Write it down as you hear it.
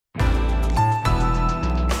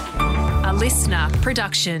listener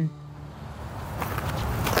production.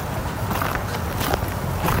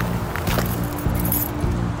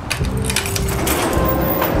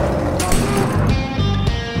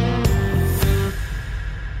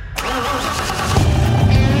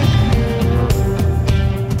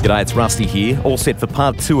 G'day, it's Rusty here, all set for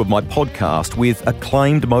part 2 of my podcast with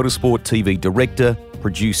acclaimed motorsport TV director,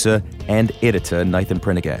 producer and editor Nathan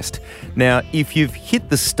Prendergast. Now, if you've hit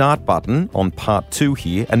the start button on part 2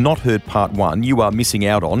 here and not heard part 1, you are missing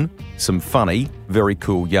out on some funny, very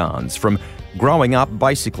cool yarns from growing up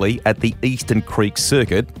basically at the Eastern Creek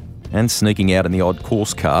circuit and sneaking out in the odd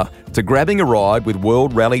course car to grabbing a ride with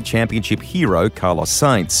World Rally Championship hero Carlos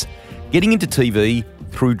Sainz, getting into TV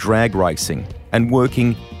through drag racing and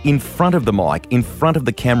working in front of the mic, in front of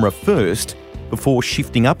the camera first, before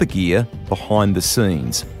shifting up a gear behind the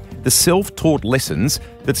scenes. The self-taught lessons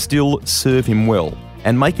that still serve him well,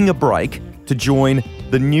 and making a break to join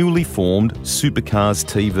the newly formed Supercars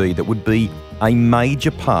TV that would be a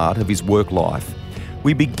major part of his work life.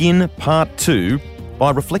 We begin part 2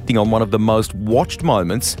 by reflecting on one of the most watched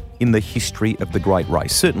moments in the history of the great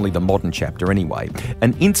race, certainly the modern chapter anyway,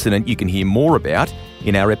 an incident you can hear more about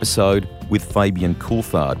in our episode with Fabian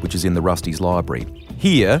Coulthard, which is in the Rusty's library.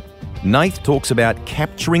 Here, Nath talks about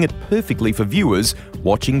capturing it perfectly for viewers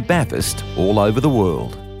watching Bathurst all over the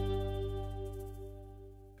world.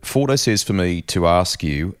 Fordo says for me to ask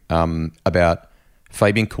you about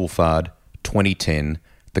Fabian Coulthard 2010,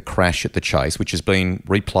 the crash at the Chase, which has been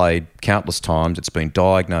replayed countless times. It's been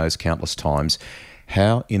diagnosed countless times.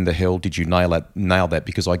 How in the hell did you nail that?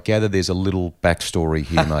 Because I gather there's a little backstory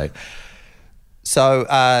here, mate. So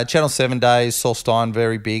Channel 7 days, Saul Stein,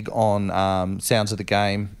 very big on sounds of the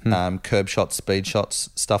game, curb shots, speed shots,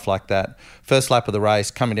 stuff like that. First lap of the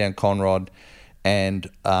race, coming down Conrod, and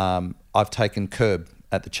I've taken curb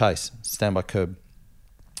at the Chase, standby curb.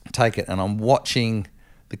 Take it, and I'm watching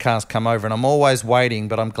the cars come over, and I'm always waiting,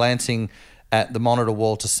 but I'm glancing at the monitor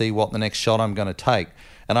wall to see what the next shot I'm going to take.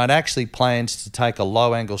 And I'd actually planned to take a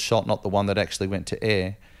low-angle shot, not the one that actually went to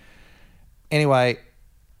air. Anyway,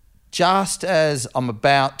 just as I'm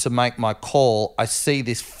about to make my call, I see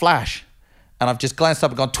this flash, and I've just glanced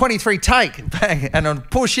up and gone, 23, take, bang, and I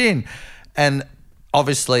push in. And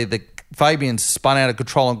obviously the Fabian's spun out of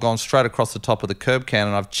control and gone straight across the top of the curb can,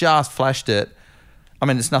 and I've just flashed it. I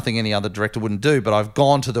mean, it's nothing any other director wouldn't do, but I've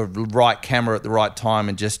gone to the right camera at the right time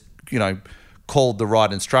and just, called the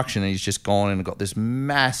right instruction, and he's just gone and got this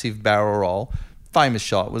massive barrel roll. Famous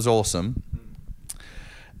shot. It was awesome.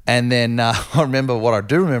 And then I remember what I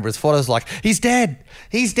do remember is Fordo's like, he's dead,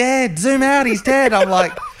 zoom out, he's dead. I'm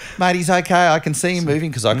like, mate, he's okay. I can see him moving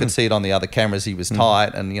because I could see it on the other cameras. He was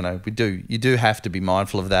tight, and you do have to be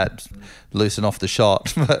mindful of that, loosen off the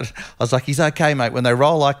shot. But I was like, he's okay, mate. When they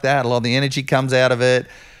roll like that, a lot of the energy comes out of it.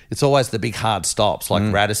 It's always the big hard stops, like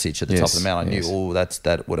Radicic at the top of the mountain. I knew,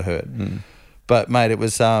 that would have hurt. But mate, it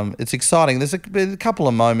was it's exciting. There's been a couple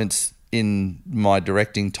of moments in my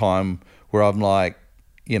directing time where I'm like,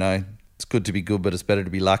 it's good to be good, but it's better to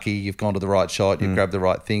be lucky. You've gone to the right shot, you've grabbed the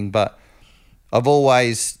right thing. But I've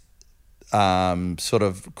always sort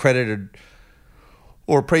of credited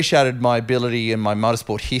or appreciated my ability and my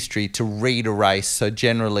motorsport history to read a race. So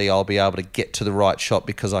generally I'll be able to get to the right shot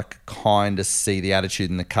because I kind of see the attitude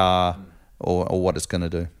in the car or what it's going to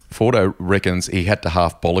do. Fordo reckons he had to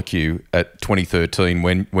half bollock you at 2013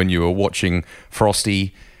 when you were watching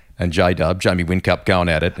Frosty and J-Dub, Jamie Whincup, going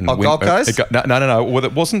at it. And Gold Coast? No.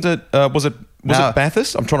 Was it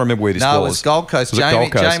Bathurst? I'm trying to remember where this was. No, it was Gold Coast.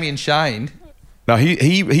 Jamie and Shane. No,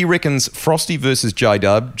 he reckons Frosty versus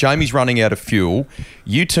J-Dub. Jamie's running out of fuel.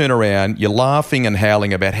 You turn around, you're laughing and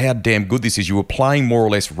howling about how damn good this is. You were playing more or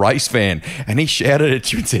less race fan, and he shouted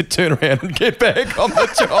at you and said, turn around and get back on the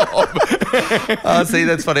job. Oh, see,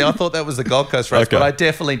 that's funny. I thought that was the Gold Coast race, but I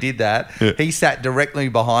definitely did that. Yeah. He sat directly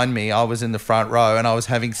behind me. I was in the front row, and I was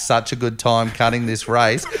having such a good time cutting this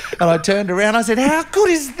race. And I turned around, I said, how good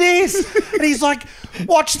is this? And he's like,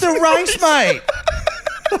 watch the race, mate.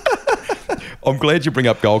 I'm glad you bring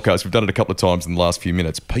up Gold Coast. We've done it a couple of times in the last few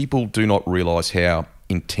minutes. People do not realise how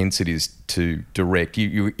intense it is to direct.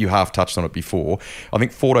 You half touched on it before. I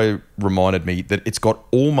think Fordo reminded me that it's got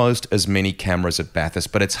almost as many cameras at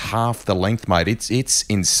Bathurst, but it's half the length, mate. It's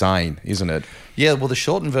insane, isn't it? Yeah, well, the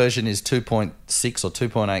shortened version is 2.6 or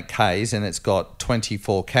 2.8 Ks, and it's got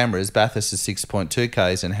 24 cameras. Bathurst is 6.2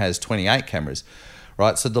 Ks and has 28 cameras.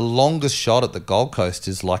 Right, so the longest shot at the Gold Coast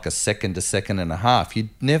is like a second to second and a half. You'd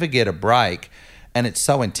never get a break, and it's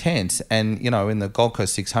so intense. And, in the Gold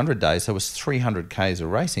Coast 600 days, there was 300 Ks of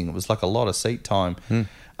racing. It was like a lot of seat time.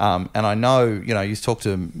 And I know, you talk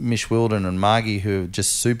to Mish Wilden and Margie, who are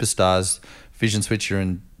just superstars, Vision Switcher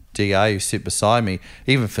and DA who sit beside me,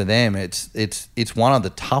 even for them, it's one of the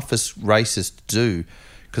toughest races to do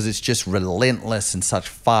because it's just relentless and such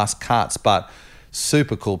fast cuts, but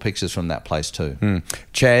super cool pictures from that place too.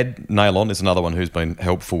 Chad Nailon is another one who's been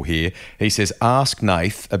helpful here. He says, ask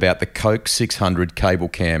Nath about the Coke 600 cable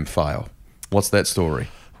cam fail. What's that story?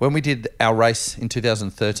 When we did our race in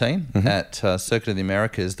 2013 at Circuit of the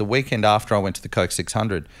Americas, the weekend after I went to the Coke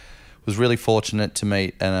 600, was really fortunate to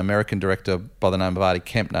meet an American director by the name of Artie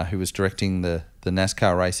Kempner, who was directing the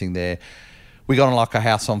NASCAR racing there. We got on like a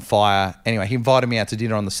house on fire. Anyway, he invited me out to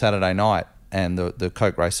dinner on the Saturday night, and the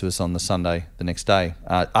Coke race was on the Sunday the next day,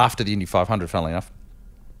 after the Indy 500, funnily enough.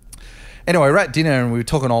 Anyway, we were at dinner and we were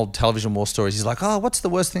talking old television war stories. He's like, oh, what's the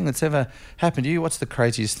worst thing that's ever happened to you? What's the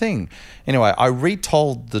craziest thing? Anyway, I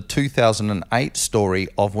retold the 2008 story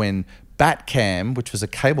of when Batcam, which was a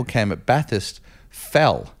cable cam at Bathurst,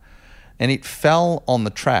 fell. And it fell on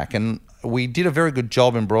the track. And we did a very good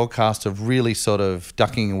job in broadcast of really sort of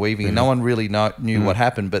ducking and weaving. And no one really knew what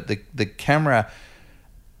happened. But the camera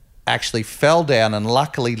actually fell down and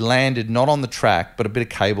luckily landed not on the track, but a bit of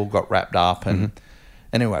cable got wrapped up. And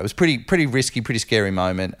anyway, it was pretty risky, pretty scary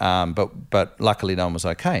moment. But luckily no one was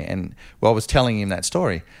okay. And I was telling him that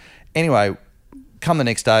story. Anyway, come the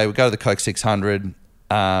next day, we go to the Coke 600.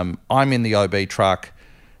 I'm in the OB truck.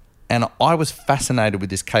 And I was fascinated with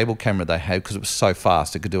this cable camera they had because it was so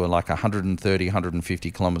fast. It could do like 130,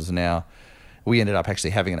 150 kilometres an hour. We ended up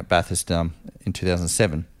actually having it at Bathurst in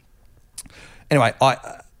 2007. Anyway,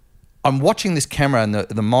 I'm watching this camera and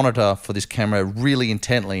the monitor for this camera really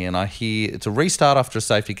intently, and I hear it's a restart after a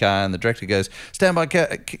safety car, and the director goes, "Stand by,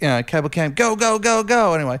 cable cam, go, go, go,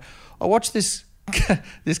 go." Anyway, I watch this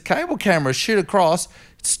cable camera shoot across.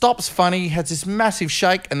 It stops funny, has this massive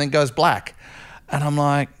shake, and then goes black. And I'm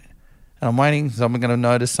like, and I'm waiting. Someone's going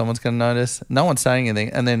to notice. No one's saying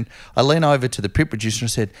anything. And then I lean over to the pit producer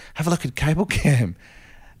and said, "Have a look at cable cam."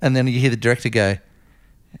 And then you hear the director go,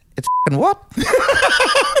 "It's f***ing what?"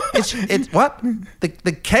 It's what?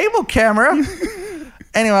 The cable camera?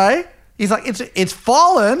 Anyway, he's like, it's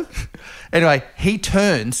fallen. Anyway, he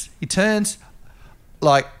turns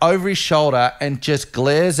like over his shoulder and just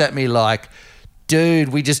glares at me like, "Dude,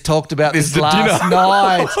 we just talked about this last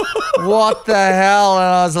night. What the hell?" And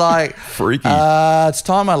I was like, freaky. It's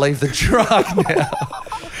time I leave the truck now.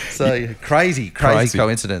 So crazy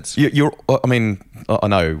coincidence. I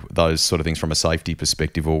know those sort of things from a safety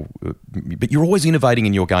perspective, but you're always innovating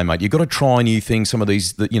in your game, mate. You've got to try new things. Some of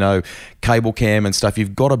these, cable cam and stuff.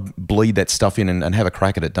 You've got to bleed that stuff in and have a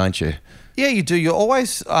crack at it, don't you? Yeah, you do. You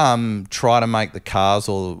always try to make the cars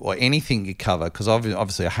or anything you cover, because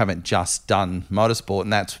obviously I haven't just done motorsport,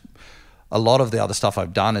 and that's a lot of the other stuff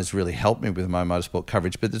I've done has really helped me with my motorsport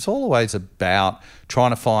coverage, but it's always about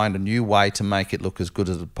trying to find a new way to make it look as good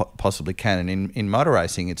as it possibly can. And in motor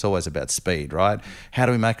racing, it's always about speed, right? How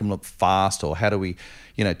do we make them look fast, or how do we,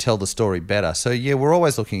 tell the story better? So yeah, we're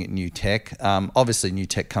always looking at new tech. Obviously new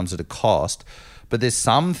tech comes at a cost, but there's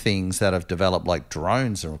some things that have developed, like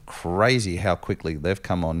drones are crazy how quickly they've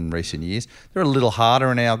come on in recent years. They're a little harder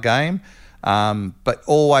in our game, but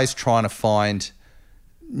always trying to find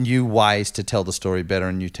new ways to tell the story better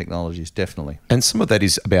and new technologies, definitely. And some of that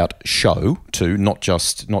is about show too, not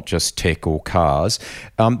just tech or cars.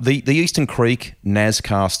 The Eastern Creek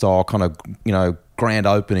NASCAR style kind of, grand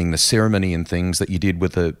opening, the ceremony and things that you did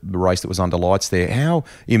with the race that was under lights there. How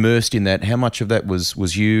immersed in that? How much of that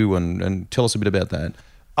was you? And tell us a bit about that.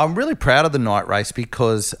 I'm really proud of the night race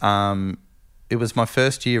because it was my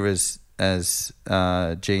first year as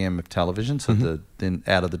GM of television, so then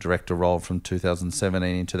out of the director role from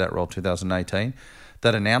 2017 into that role 2018,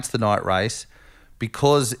 that announced the night race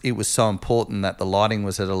because it was so important that the lighting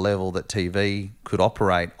was at a level that TV could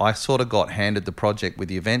operate. I sort of got handed the project with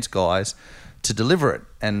the events guys to deliver it,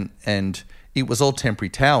 and it was all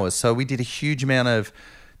temporary towers. So we did a huge amount of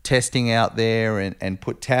testing out there and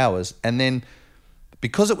put towers, and then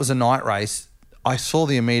because it was a night race, I saw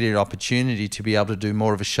the immediate opportunity to be able to do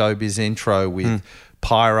more of a showbiz intro with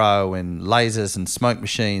pyro and lasers and smoke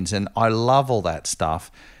machines, and I love all that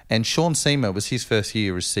stuff. And Sean Seamer was his first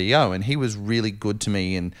year as CEO, and he was really good to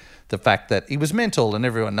me in the fact that he was mental, and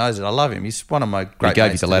everyone knows it. I love him. He's one of my great mates. He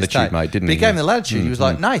gave you the latitude, mate, didn't he? He gave me the latitude. He was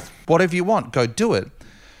like, "Nath, whatever you want, go do it."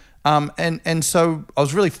 And so I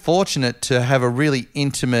was really fortunate to have a really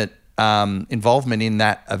intimate involvement in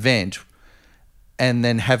that event, and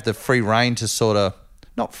then have the free reign to sort of,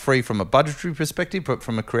 not free from a budgetary perspective, but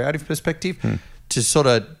from a creative perspective, to sort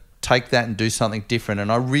of take that and do something different.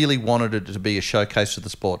 And I really wanted it to be a showcase of the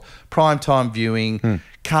sport. Primetime viewing,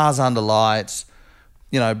 cars under lights,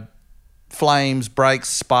 flames, brakes,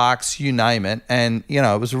 sparks, you name it. And,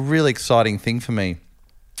 it was a really exciting thing for me.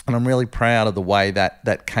 and I'm really proud of the way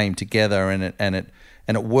that came together, and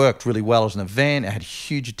it worked really well as an event. It had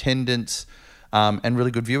huge attendance. And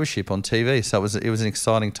really good viewership on TV. So it was an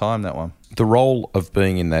exciting time, that one. The role of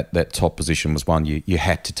being in that top position was one you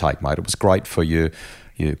had to take, mate. It was great for your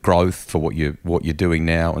growth, for what you're doing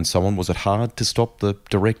now and so on. Was it hard to stop the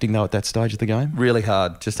directing, though, at that stage of the game? Really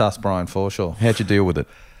hard. Just ask Brian Forshaw. How'd you deal with it?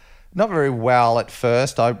 Not very well at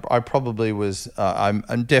first. I probably was...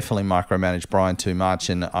 I'm definitely micromanaged Brian too much,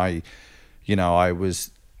 and I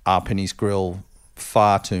was up in his grill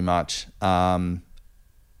far too much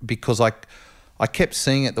because I kept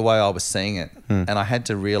seeing it the way I was seeing it, and I had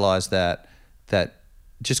to realise that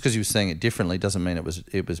just because you were seeing it differently doesn't mean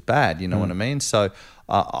it was bad. You know what I mean? So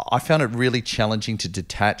I found it really challenging to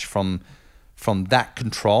detach from that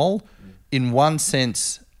control. In one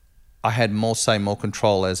sense, I had more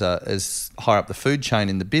control as higher up the food chain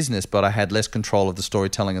in the business, but I had less control of the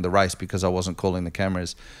storytelling of the race because I wasn't calling the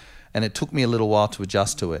cameras, and it took me a little while to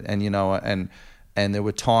adjust to it. And and there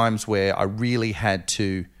were times where I really had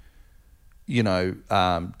to,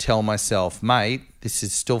 tell myself, mate, this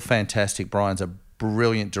is still fantastic. Brian's a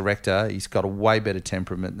brilliant director. He's got a way better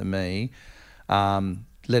temperament than me.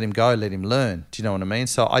 Let him go, let him learn. Do you know what I mean?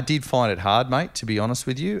 So I did find it hard, mate, to be honest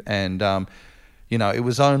with you. And, it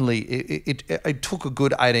was only, it took a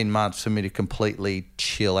good 18 months for me to completely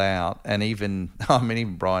chill out. And even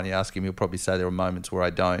Brian, you ask him, he'll probably say there are moments where I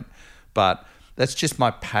don't. But that's just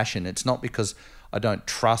my passion. It's not because I don't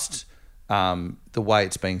trust the way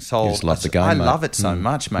it's being sold. You just love the game, I mate. love it so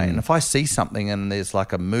much, mate. And if I see something and there's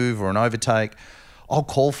like a move or an overtake, I'll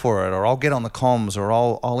call for it, or I'll get on the comms, or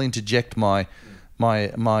I'll interject my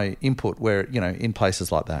input where, in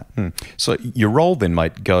places like that. So your role then,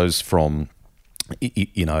 mate, goes from,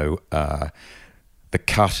 the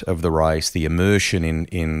cut of the race, the immersion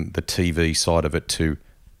in the TV side of it, to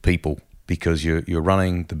people, because you're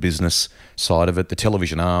running the business side of it. The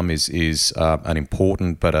television arm is an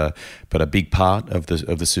important but a big part of the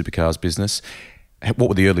supercars business. What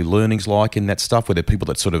were the early learnings like in that stuff? Were there people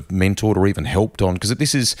that sort of mentored or even helped on? Because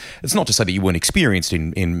it's not to say that you weren't experienced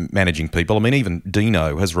in managing people. I mean, even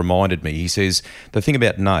Dino has reminded me. He says the thing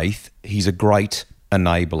about Nath, he's a great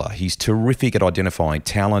enabler. He's terrific at identifying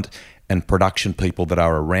talent and production people that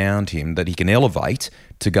are around him that he can elevate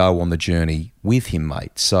to go on the journey with him,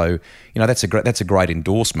 mate. So, that's a great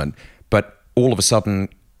endorsement. But all of a sudden,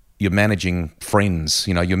 you're managing friends.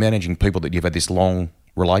 You're managing people that you've had this long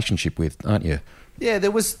relationship with, aren't you? Yeah,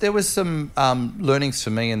 there was some learnings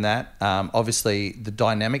for me in that. Obviously, the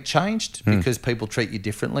dynamic changed because people treat you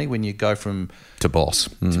differently when you go from to boss.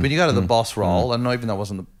 When you go to the boss role, and even though I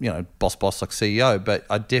wasn't boss like CEO, but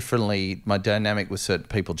I definitely, my dynamic with certain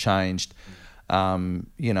people changed. And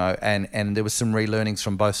there was some relearnings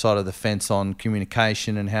from both sides of the fence on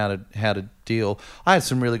communication and how to deal. I had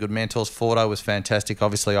some really good mentors. Fordo was fantastic.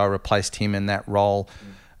 Obviously, I replaced him in that role.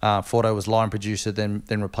 Fordo was line producer, then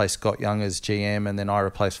replaced Scott Young as GM, and then I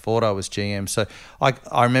replaced Fordo as GM. So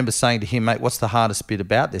I remember saying to him, mate, what's the hardest bit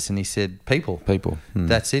about this? And he said, people.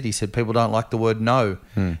 That's it. He said, people don't like the word no,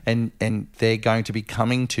 and they're going to be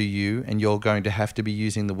coming to you, and you're going to have to be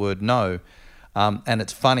using the word no. And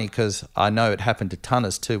it's funny because I know it happened to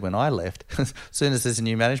tonners too when I left. As soon as there's a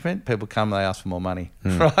new management, people come and they ask for more money,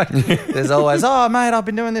 right? There's always, oh, mate, I've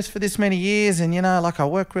been doing this for this many years, and I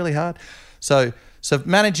work really hard. So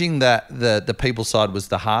managing the people side was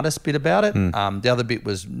the hardest bit about it. The other bit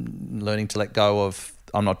was learning to let go of,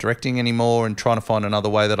 I'm not directing anymore, and trying to find another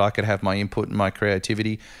way that I could have my input and my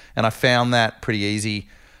creativity. And I found that pretty easy.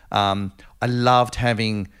 I loved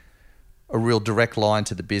having a real direct line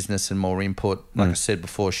to the business and more input. Like I said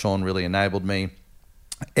before, Sean really enabled me.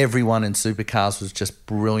 Everyone in Supercars was just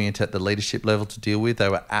brilliant at the leadership level to deal with. They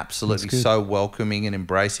were absolutely so welcoming and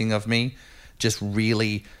embracing of me, just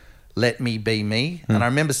really let me be me. And I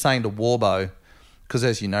remember saying to Warbo, because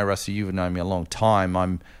as you know, Russell, you've known me a long time,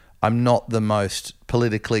 I'm not the most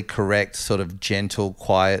politically correct, sort of gentle,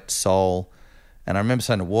 quiet soul. And I remember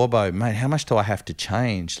saying to Warbo, mate, how much do I have to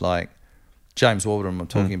change? Like James Warburton, I'm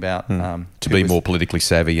talking about. To be more politically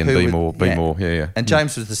savvy and be more. And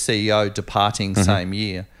James was the CEO departing same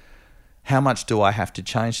year. How much do I have to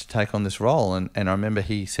change to take on this role? And I remember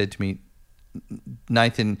he said to me,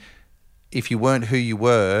 Nathan, if you weren't who you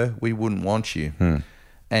were, we wouldn't want you.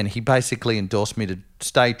 And he basically endorsed me to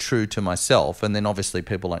stay true to myself. And then obviously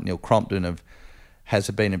people like Neil Crompton has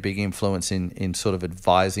been a big influence in sort of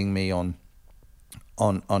advising me on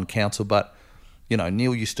council. But,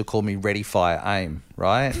 Neil used to call me ready, fire, aim,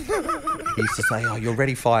 right? He used to say, oh, you're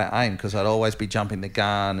ready, fire, aim, because I'd always be jumping the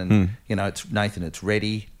gun. And, it's Nathan, it's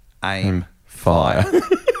ready, aim, fire.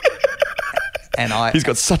 And he's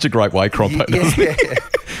got such a great way, Croppo.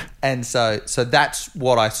 And so that's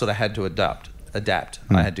what I sort of had to adapt.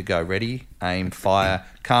 I had to go ready, aim, fire,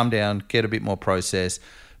 calm down, get a bit more process,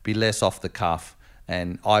 be less off the cuff.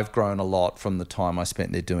 And I've grown a lot from the time I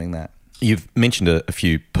spent there doing that. You've mentioned a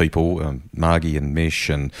few people, Margie and Mish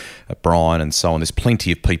and Brian and so on. There's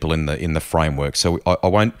plenty of people in the framework, so I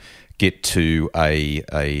won't get to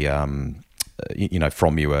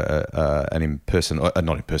from you an impression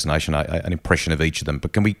of each of them.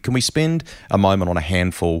 But can we spend a moment on a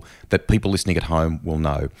handful that people listening at home will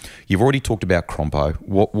know? You've already talked about Crompo.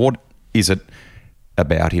 What is it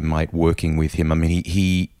about him, mate? Working with him, I mean,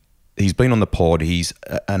 he's been on the pod. He's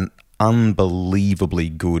an unbelievably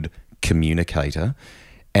good communicator,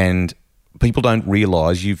 and people don't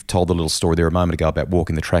realise, you've told the little story there a moment ago about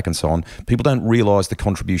walking the track and so on, people don't realise the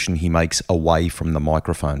contribution he makes away from the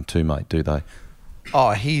microphone too, mate, do they?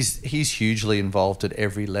 Oh, he's hugely involved at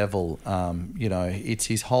every level. It's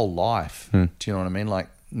his whole life. Do you know what I mean? Like,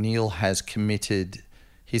 Neil has committed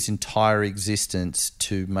his entire existence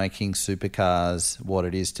to making supercars what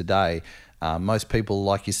it is today. Most people,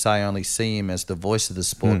 like you say, only see him as the voice of the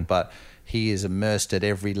sport, but he is immersed at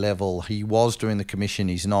every level. He was doing the commission.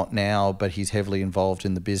 He's not now, but he's heavily involved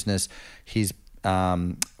in the business. He's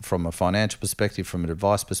from a financial perspective, from an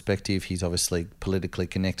advice perspective, he's obviously politically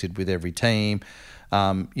connected with every team.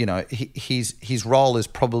 His role is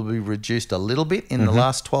probably reduced a little bit in the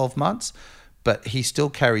last 12 months, but he still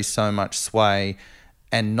carries so much sway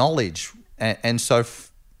and knowledge. And so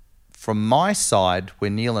from my side, where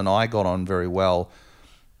Neil and I got on very well,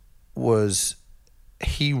 was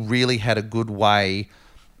he really had a good way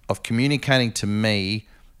of communicating to me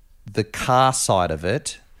the car side of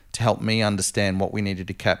it to help me understand what we needed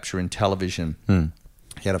to capture in television.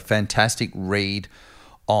 He had a fantastic read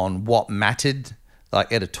on what mattered,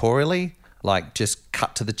 like editorially, like just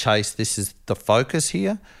cut to the chase. This is the focus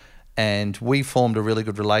here. And we formed a really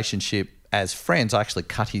good relationship as friends. I actually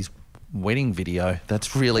cut his wedding video.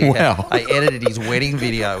 That's really wow. I edited his wedding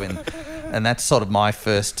video, and that's sort of my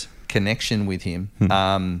first connection with him.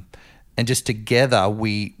 And just together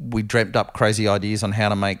we dreamt up crazy ideas on how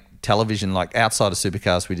to make television. Like, outside of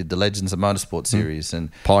supercars, we did the Legends of Motorsport series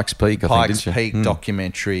and Pikes Peak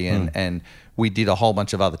documentary, and we did a whole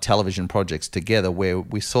bunch of other television projects together where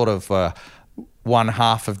we sort of one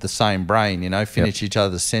half of the same brain, finish each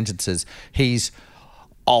other's sentences. He's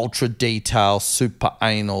ultra detail, super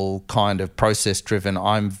anal kind of process driven.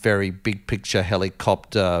 I'm very big picture,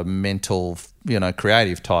 helicopter, mental,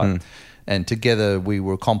 creative type. And together we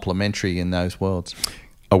were complementary in those worlds.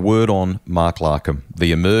 A word on Mark Larkham,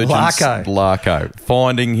 the emergence. Larko.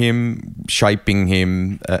 Finding him, shaping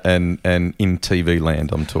him, and in TV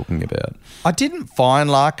land I'm talking about. I didn't find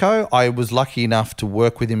Larko. I was lucky enough to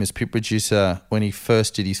work with him as pit producer when he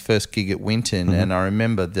first did his first gig at Winton, and I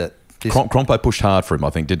remember that Crompo pushed hard for him, I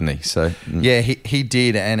think, didn't he? So yeah, he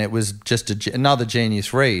did, and it was just another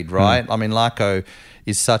genius read, right? I mean, Larko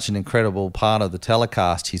is such an incredible part of the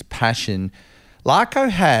telecast, his passion. Larko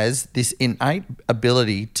has this innate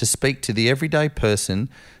ability to speak to the everyday person,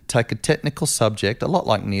 take a technical subject, a lot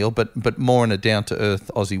like Neil, but more in a down-to-earth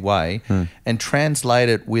Aussie way, and translate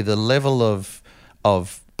it with a level of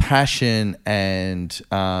passion and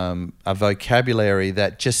a vocabulary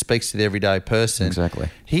that just speaks to the everyday person. Exactly.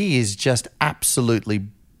 He is just absolutely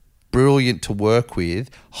brilliant to work with.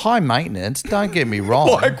 High maintenance, don't get me wrong.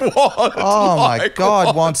 Like what? Oh my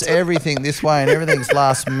God, wants everything this way and everything's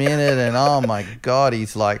last minute, and oh my God,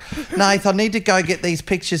 he's like, Nath, I need to go get these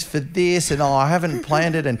pictures for this, and I haven't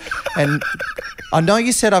planned it, and I know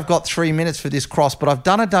you said I've got 3 minutes for this cross, but I've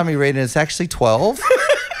done a dummy read and it's actually 12.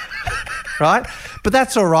 Right? But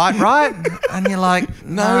that's all right, right? And you're like,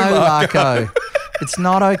 no, Larko, it's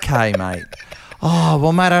not okay, mate. Oh,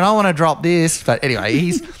 well, mate, I don't want to drop this. But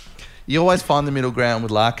anyway, you always find the middle ground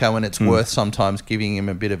with Larko, and it's worth sometimes giving him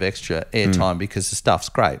a bit of extra airtime because the stuff's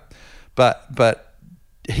great. But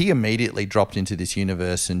he immediately dropped into this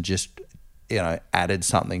universe and just, added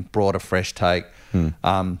something, brought a fresh take.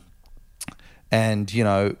 And,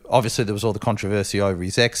 obviously there was all the controversy over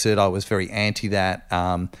his exit. I was very anti that.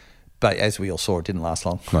 But as we all saw, it didn't last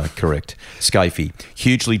long. No, correct. Scafey,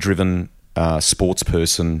 hugely driven sports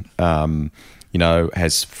person,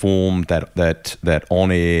 has formed that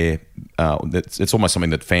on-air, it's almost something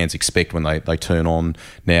that fans expect when they turn on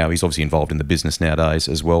now. He's obviously involved in the business nowadays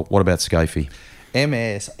as well. What about Scafey?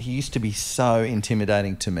 MS, he used to be so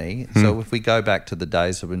intimidating to me. So if we go back to the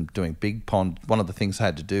days of him doing Big Pond, one of the things I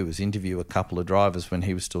had to do was interview a couple of drivers when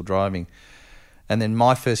he was still driving. And then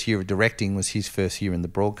my first year of directing was his first year in the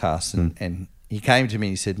broadcast. And he came to me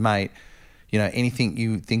and he said, mate, anything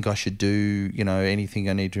you think I should do, anything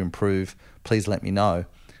I need to improve, please let me know.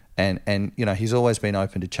 And he's always been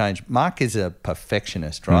open to change. Mark is a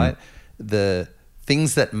perfectionist, right? The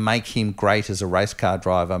things that make him great as a race car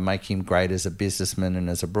driver make him great as a businessman and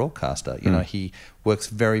as a broadcaster. He works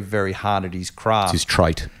very, very hard at his craft. It's his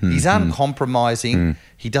trait. He's uncompromising.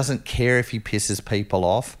 He doesn't care if he pisses people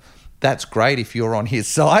off. That's great if you're on his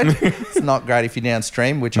side. It's not great if you're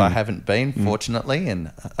downstream, which I haven't been, fortunately,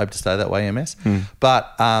 and I hope to stay that way, MS.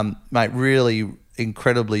 But, mate, really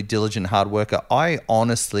incredibly diligent, hard worker. I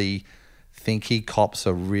honestly think he cops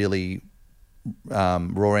a really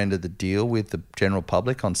raw end of the deal with the general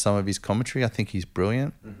public on some of his commentary. I think he's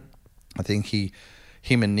brilliant. I think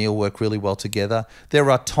him and Neil work really well together.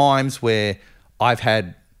 There are times where I've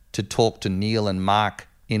had to talk to Neil and Mark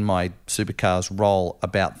in my Supercars role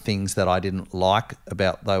about things that I didn't like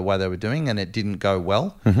about the way they were doing, and it didn't go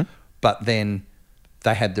well. But then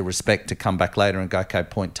they had the respect to come back later and go, okay,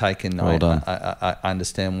 point taken. Well done. I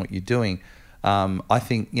understand what you're doing. I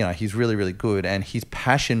think, he's really, really good, and his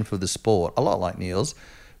passion for the sport, a lot like Neil's,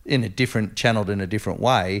 channeled in a different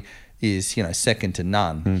way, is, second to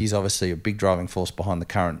none. He's obviously a big driving force behind the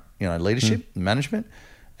current, leadership and management.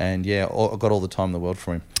 And I've got all the time in the world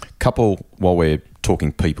for him. Couple, while we're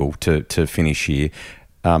talking people, to finish here,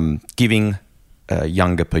 giving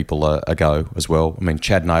younger people a go as well. I mean,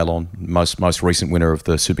 Chad Nailon, most recent winner of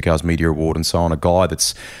the Supercars Media Award and so on, a guy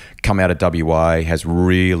that's come out of WA, has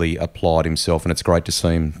really applied himself, and it's great to see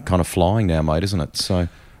him kind of flying now, mate, isn't it? So,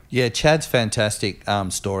 yeah, Chad's fantastic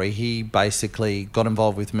story. He basically got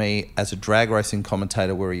involved with me as a drag racing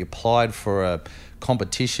commentator, where he applied for a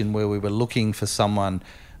competition where we were looking for someone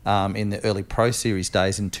in the early Pro Series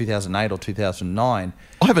days in 2008 or 2009.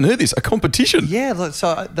 I haven't heard this, a competition? Yeah, so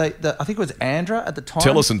I think it was Andra at the time.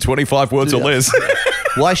 Tell us in 25 words or less.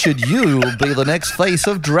 Why should you be the next face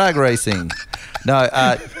of drag racing? No,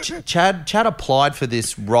 Chad applied for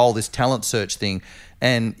this role, this talent search thing,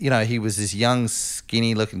 and, he was this young,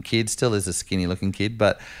 skinny-looking kid, still is a skinny-looking kid,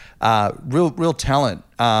 but real talent.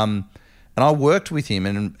 And I worked with him,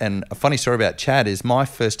 and a funny story about Chad is my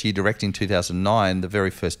first year directing 2009, the very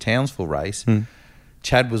first Townsville race,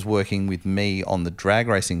 Chad was working with me on the drag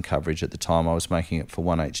racing coverage at the time. I was making it for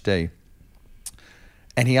 1HD.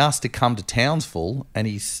 And he asked to come to Townsville, and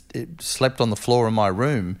he slept on the floor in my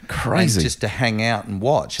room. Crazy. Just to hang out and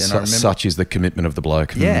watch. And I remember, such is the commitment of the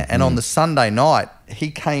bloke. Yeah, and on the Sunday night, he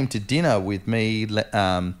came to dinner with me,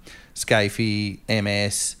 Scafey,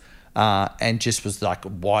 MS, and just was like a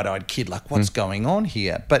wide-eyed kid, like, what's going on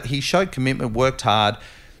here? But he showed commitment, worked hard.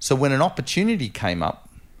 So when an opportunity came up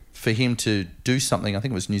for him to do something, I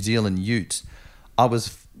think it was New Zealand Utes, I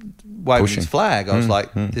was waving his flag. I was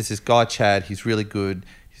like, there's this guy, Chad, he's really good,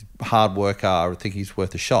 he's a hard worker, I think he's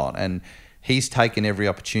worth a shot. And he's taken every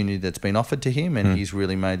opportunity that's been offered to him, and he's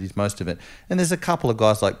really made his most of it. And there's a couple of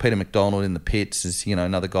guys like Peter McDonald in the pits, is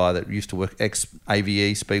another guy that used to work,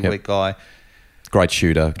 ex-AVE Speed Week guy. Great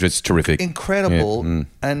shooter, just terrific. Incredible. Yeah.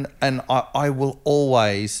 And I will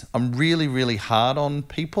always, I'm really, really hard on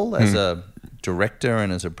people as a director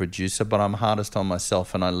and as a producer, but I'm hardest on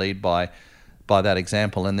myself, and I lead by that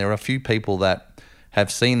example. And there are a few people that have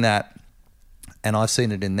seen that, and I've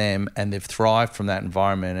seen it in them, and they've thrived from that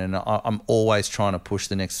environment. And I'm always trying to push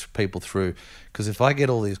the next people through, because if I get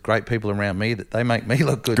all these great people around me, that they make me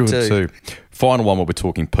look good too. Final one while we're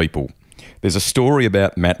talking people. There's a story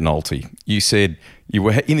about Matt Nolte. You said you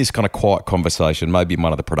were in this kind of quiet conversation, maybe in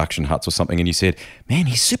one of the production huts or something, and you said, man,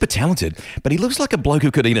 he's super talented, but he looks like a bloke who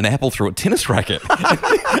could eat an apple through a tennis racket.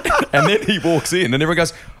 And then he walks in and everyone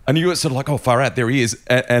goes, and you were sort of like, oh, far out, there he is.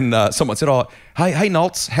 And someone said, oh, hey,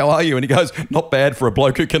 Nolts, how are you? And he goes, not bad for a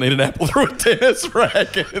bloke who can eat an apple through a tennis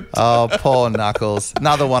racket. Oh, poor Knuckles.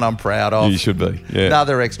 Another one I'm proud of. You should be, yeah.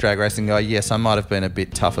 Another ex-drag racing guy. Yes, I might have been a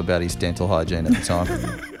bit tough about his dental hygiene at the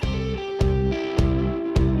time.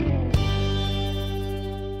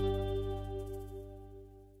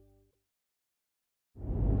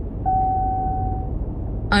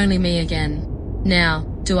 Only me again. Now,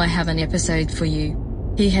 do I have an episode for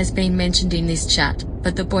you? He has been mentioned in this chat,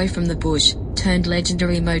 but the boy from the bush, turned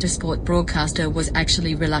legendary motorsport broadcaster, was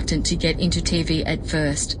actually reluctant to get into TV at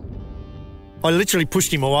first. I literally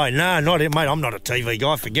pushed him away. No, not it, mate. I'm not a TV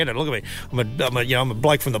guy. Forget it. Look at me. I'm a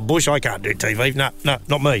bloke from the bush. I can't do TV. No,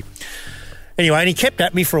 not me. Anyway, and he kept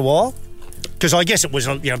at me for a while, because I guess it was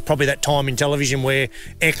probably that time in television where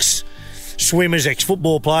ex-swimmers,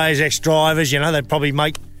 ex-football players, ex-drivers, they'd probably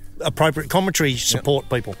make appropriate commentary support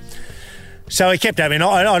people. So he kept at me, and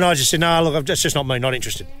I just said, no, look, that's just not me, not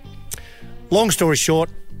interested. Long story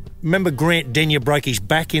short, remember Grant Denyer broke his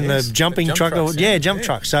back in the jumping truck? Jump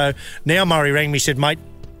truck. So now Murray rang me, said, mate,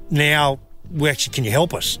 now can you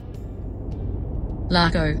help us?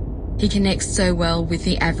 Largo, He connects so well with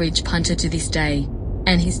the average punter to this day,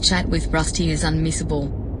 and his chat with Rusty is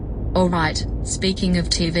unmissable. Alright, speaking of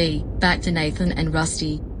TV, back to Nathan and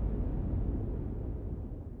Rusty.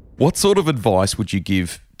 What sort of advice would you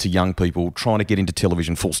give to young people trying to get into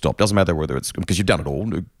television full stop? Doesn't matter whether it's, because you've done it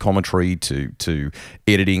all, commentary to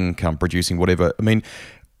editing, producing, whatever. I mean,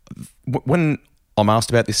 when I'm asked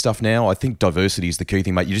about this stuff now, I think diversity is the key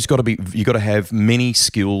thing, mate. You got to have many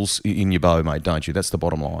skills in your bow, mate, don't you? That's the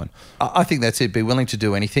bottom line. I think that's it. Be willing to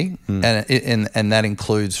do anything, and that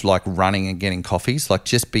includes like running and getting coffees. Like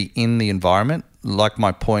just be in the environment. Like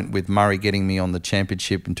my point with Murray getting me on the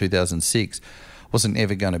championship in 2006, wasn't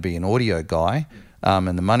ever going to be an audio guy,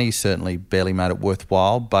 and the money certainly barely made it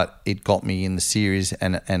worthwhile, but it got me in the series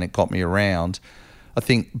and it got me around. I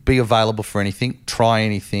think be available for anything, try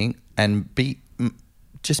anything, and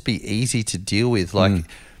just be easy to deal with. Like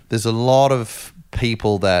there's a lot of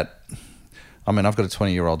people that, I mean, I've got a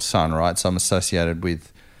 20-year-old son, right? So I'm associated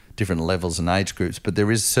with different levels and age groups, but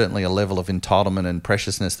there is certainly a level of entitlement and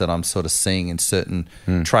preciousness that I'm sort of seeing in certain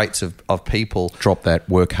traits of people. Drop that,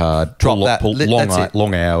 work hard, pull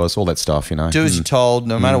long hours, all that stuff, you know. Do as you're told,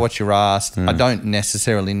 no matter what you're asked. I don't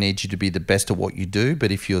necessarily need you to be the best at what you do,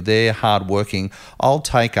 but if you're there hardworking, I'll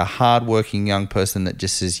take a hardworking young person that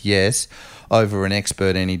just says yes over an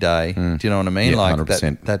expert any day. Do you know what I mean? Yeah, like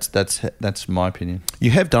 100%. That's my opinion.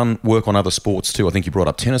 You have done work on other sports too. I think you brought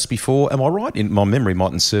up tennis before. Am I right? My memory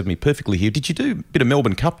mightn't serve me perfectly here. Did you do a bit of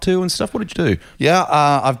Melbourne Cup too and stuff? What did you do? Yeah,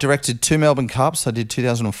 I've directed 2 Melbourne Cups. I did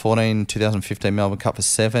 2014, 2015 Melbourne Cup for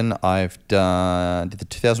 7. I've did the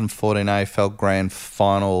 2014 AFL Grand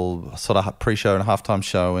Final sort of pre-show and halftime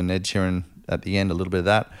show, and Ed Sheeran at the end, a little bit of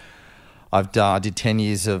that. I did 10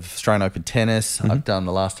 years of Australian Open tennis. I've done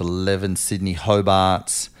the last 11 Sydney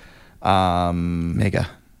Hobarts. Mega.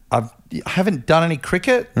 I haven't done any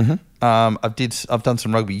cricket. I've done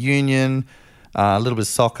some rugby union, a little bit of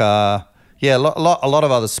soccer. Yeah, a lot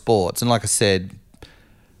of other sports. And like I said,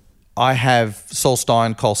 I have Saul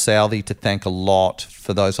Stein, Cole Southey to thank a lot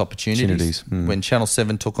for those opportunities. When Channel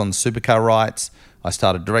 7 took on the supercar rights, I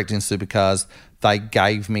started directing supercars. They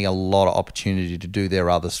gave me a lot of opportunity to do their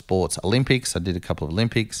other sports. Olympics, I did a couple of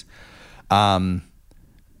Olympics. And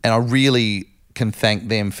I really can thank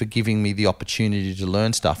them for giving me the opportunity to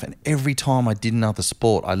learn stuff. And every time I did another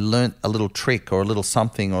sport, I learnt a little trick or a little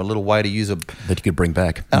something or a little way to use that you could bring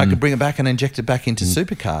back. And I could bring it back and inject it back into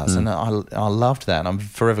supercars. And I loved that. And I'm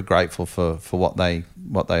forever grateful for what they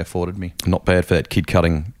afforded me. Not bad for that kid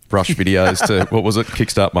cutting brush videos to, what was it,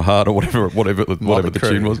 Kickstart My Heart or whatever the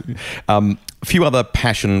tune was. A few other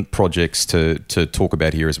passion projects to talk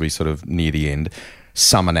about here as we sort of near the end.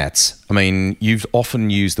 Summer Nats. I mean, you've often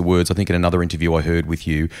used the words, I think in another interview I heard with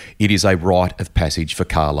you, it is a rite of passage for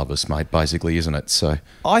car lovers, mate, basically, isn't it? So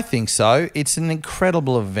I think so. It's an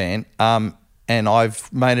incredible event, and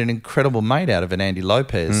I've made an incredible mate out of it, Andy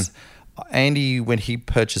Lopez. Andy, when he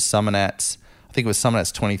purchased Summer Nats, I think it was Summer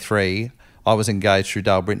Nats 23, I was engaged through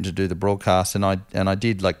Dale Britton to do the broadcast, and I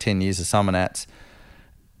did like 10 years of Summer Nats.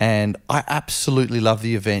 And I absolutely love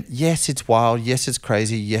the event. Yes, it's wild. Yes, it's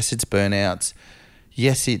crazy. Yes, it's burnouts.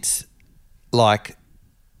 Yes, it's like,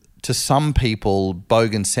 to some people,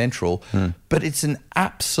 Bogan Central, but it's an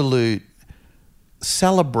absolute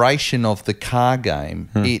celebration of the car game.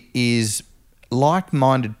 It is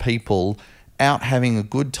like-minded people out having a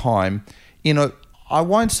good time in a, I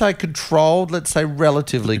won't say controlled, let's say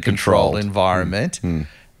relatively controlled environment.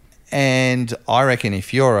 And I reckon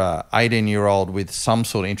if you're a 18-year-old with some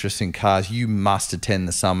sort of interest in cars, you must attend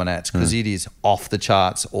the Summer Nats because it is off the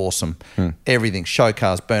charts awesome. Everything, show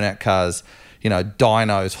cars, burnout cars,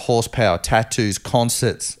 dynos, horsepower, tattoos,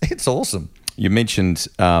 concerts. It's awesome. You mentioned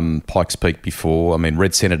Pikes Peak before. I mean,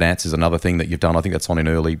 Red Centre Nats is another thing that you've done. I think that's on in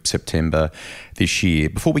early September this year.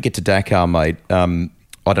 Before we get to Dakar, mate,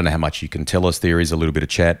 I don't know how much you can tell us. There is a little bit of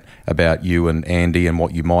chat about you and Andy and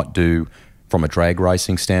what you might do from a drag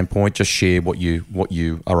racing standpoint. Just share what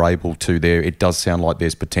you are able to there. It does sound like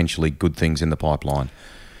there's potentially good things in the pipeline.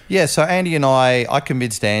 Yeah, so Andy and I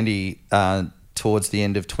convinced Andy towards the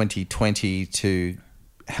end of 2020 to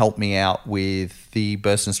help me out with the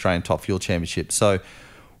Burson Australian Top Fuel Championship. So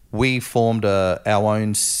we formed our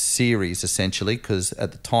own series essentially because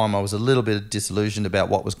at the time I was a little bit disillusioned about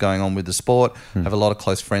what was going on with the sport. I have a lot of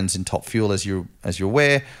close friends in Top Fuel, as you're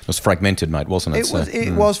aware. It was fragmented, mate, wasn't it?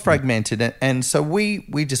 It was fragmented, and so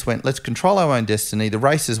we just went, let's control our own destiny. The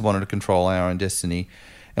racers wanted to control our own destiny,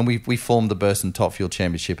 and we formed the Burson Top Fuel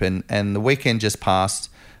Championship. And the weekend just passed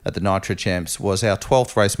at the Nitro Champs was our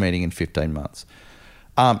 12th race meeting in 15 months.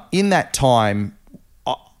 In that time,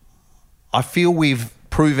 I feel we've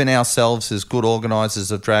proven ourselves as good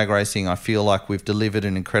organisers of drag racing. I feel like we've delivered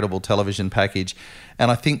an incredible television package,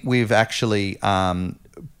 and I think we've actually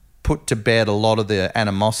put to bed a lot of the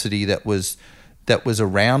animosity that was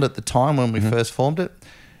around at the time when we first formed it.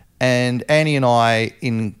 And Annie and I,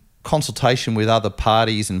 in consultation with other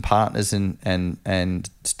parties and partners and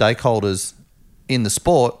stakeholders in the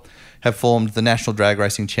sport, have formed the National Drag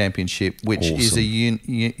Racing Championship, which is a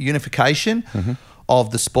unification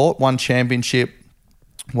of the sport. One championship,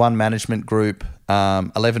 one management group,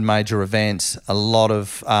 11 major events, a lot of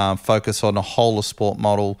focus on a whole of sport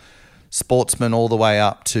model, sportsmen all the way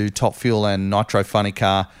up to Top Fuel and Nitro Funny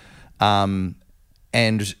Car. And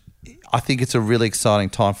I think it's a really exciting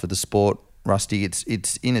time for the sport, Rusty. It's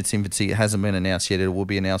in its infancy. It hasn't been announced yet. It will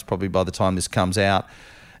be announced probably by the time this comes out.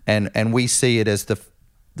 And we see it as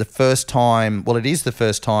the first time, well, it is the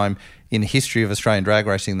first time in the history of Australian drag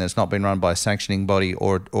racing that's not been run by a sanctioning body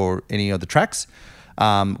or any of the tracks. We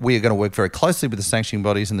are going to work very closely with the sanctioning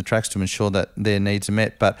bodies and the tracks to ensure that their needs are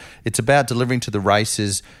met. But it's about delivering to the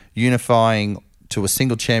races, unifying to a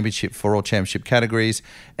single championship for all championship categories,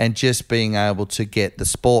 and just being able to get the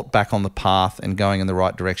sport back on the path and going in the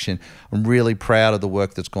right direction. I'm really proud of the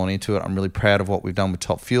work that's gone into it. I'm really proud of what we've done with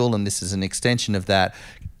Top Fuel, and this is an extension of that,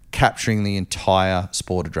 capturing the entire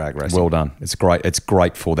sport of drag racing. Well done. It's great. It's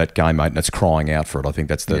great for that game, mate, and it's crying out for it. I think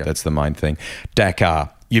that's the main thing.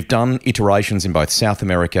 Dakar. You've done iterations in both South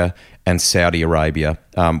America and Saudi Arabia,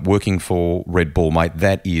 working for Red Bull, mate.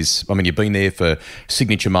 That is, I mean, you've been there for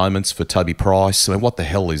signature moments for Toby Price. I mean, what the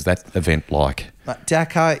hell is that event like?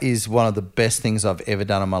 Dakar is one of the best things I've ever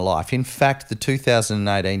done in my life. In fact, the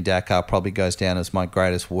 2018 Dakar probably goes down as my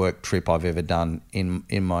greatest work trip I've ever done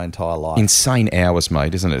in my entire life. Insane hours,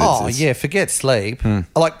 mate, isn't it? Yeah, forget sleep.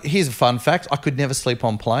 Like, here's a fun fact. I could never sleep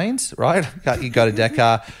on planes, right? You go to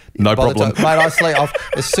Dakar. No problem. Mate, I sleep.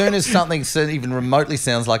 As soon as something even remotely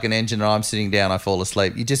sounds like an engine and I'm sitting down, I fall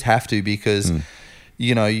asleep. You just have to, because...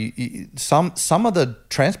 You know, some of the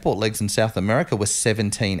transport legs in South America were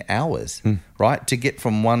 17 hours, right, to get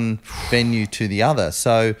from one venue to the other.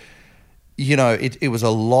 So, you know, it was a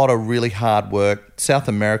lot of really hard work. South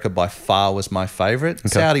America by far was my favourite. Okay.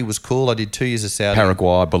 Saudi was cool. I did 2 years of Saudi.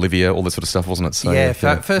 Paraguay, Bolivia, all that sort of stuff, wasn't it?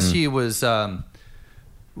 So, first year was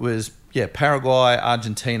Paraguay,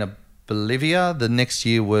 Argentina, Bolivia. The next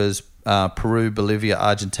year was Peru, Bolivia,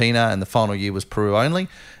 Argentina, and the final year was Peru only.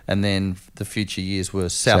 And then the future years were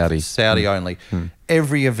Saudi only.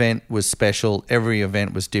 Every event was special. Every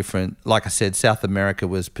event was different. Like I said, South America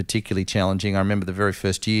was particularly challenging. I remember the very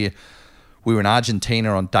first year we were in Argentina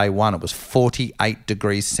on day one. It was 48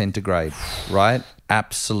 degrees centigrade, right?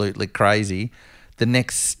 Absolutely crazy. The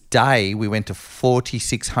next day, we went to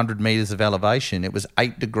 4,600 metres of elevation. It was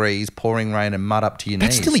 8 degrees, pouring rain and mud up to your knees.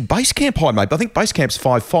 That's still in base camp height, mate. I think base camp's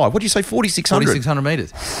 5'5". What do you say, 4,600? 4,600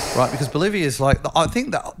 metres, right? Because Bolivia is like, I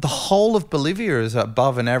think the whole of Bolivia is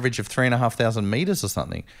above an average of 3,500 metres or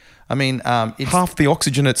something. I mean, it's half the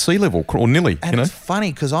oxygen at sea level, or nearly. And it's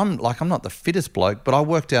funny because I'm not the fittest bloke, but I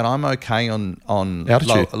worked out I'm okay on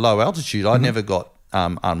altitude. low altitude. I never got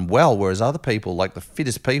unwell, whereas other people, like the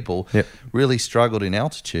fittest people, really struggled in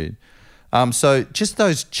altitude. So just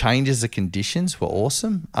those changes of conditions were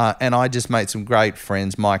awesome. And I just made some great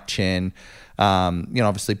friends. Mike Chen,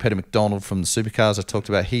 obviously Peter McDonald from the Supercars I talked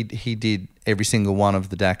about. He did every single one of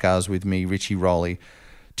the Dakars with me. Richie Rowley,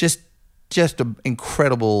 just an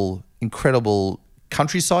incredible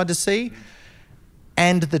countryside to see,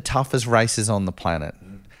 and the toughest races on the planet.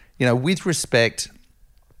 You know, with respect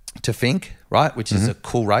to Fink, right, which is a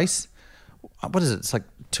cool race. What is it? It's like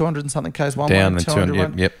 200 and something Ks one down way, and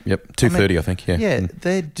 200. Yep. 230, I think. Yeah.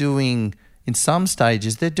 They're doing, in some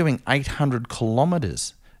stages, they're doing 800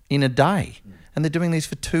 kilometres in a day, and they're doing these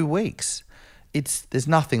for 2 weeks. There's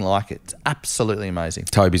nothing like it. It's absolutely amazing.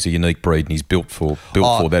 Toby's a unique breed, and he's built for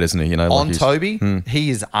that, isn't he? You know, Toby, he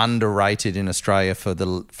is underrated in Australia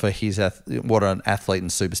for his what an athlete and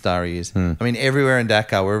superstar he is. I mean, everywhere in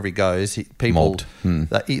Dakar, wherever he goes, people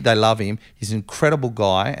they love him. He's an incredible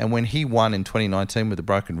guy, and when he won in 2019 with a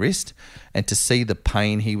broken wrist, and to see the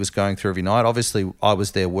pain he was going through every night. Obviously, I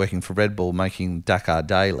was there working for Red Bull, making Dakar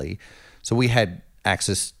daily, so we had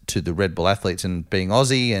access to the Red Bull athletes, and being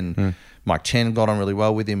Aussie and Mike Chen got on really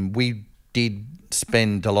well with him. We did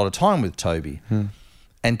spend a lot of time with Toby.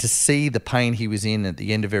 And to see the pain he was in at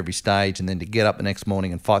the end of every stage, and then to get up the next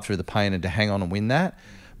morning and fight through the pain and to hang on and win that,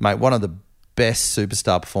 mate, one of the best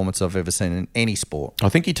superstar performances I've ever seen in any sport. I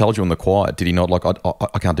think he told you on the quiet, did he not? Like,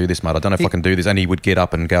 I can't do this, mate. I don't know if I can do this. And he would get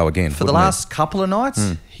up and go again. For the last couple of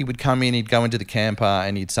nights, he would come in, he'd go into the camper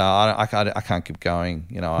and he'd say, I can't keep going.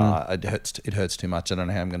 You know, it hurts too much. I don't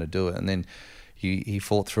know how I'm going to do it. And then he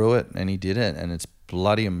fought through it and he did it. And it's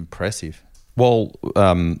bloody impressive. Well,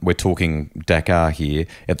 we're talking Dakar here.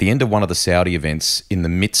 At the end of one of the Saudi events, in the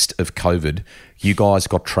midst of COVID, you guys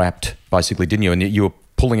got trapped, basically, didn't you? And you were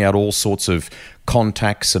pulling out all sorts of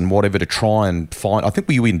contacts and whatever to try and find. I think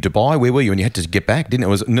were you in Dubai? Where were you? And you had to get back, didn't it? It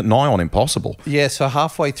was nigh on impossible. Yeah, so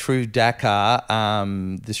halfway through Dakar,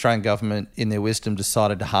 the Australian government, in their wisdom,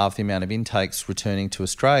 decided to halve the amount of intakes returning to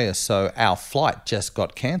Australia. So our flight just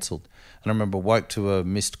got cancelled. And I remember woke to a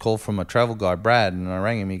missed call from a travel guy, Brad, and I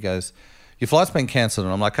rang him. He goes, your flight's been cancelled.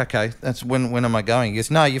 And I'm like, okay, that's when am I going? He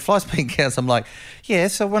goes, no, your flight's been cancelled. I'm like, yeah,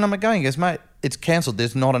 so when am I going? He goes, mate, it's cancelled.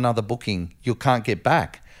 There's not another booking. You can't get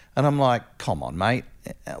back. And I'm like, come on, mate.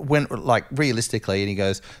 When, like, realistically, and he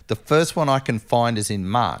goes, the first one I can find is in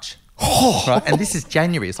March. Right? And this is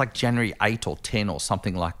January. It's like January 8 or 10 or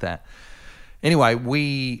something like that. Anyway,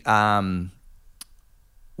 we had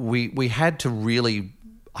to really,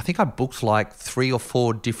 I think I booked like 3 or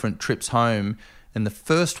 4 different trips home. And the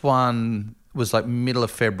first one was like middle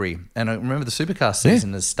of February. And I remember the supercar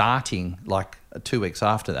season is starting like 2 weeks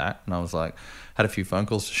after that. And I was like, had a few phone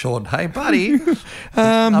calls to Sean. Hey, buddy,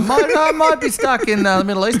 I might be stuck in the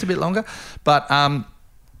Middle East a bit longer. But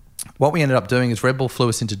what we ended up doing is Red Bull flew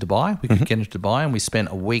us into Dubai. We could get into Dubai and we spent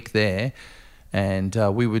a week there. And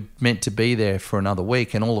we were meant to be there for another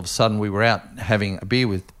week. And all of a sudden we were out having a beer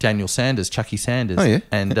with Daniel Sanders, Chucky Sanders. Oh, yeah.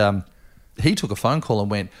 And he took a phone call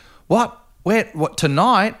and went, what,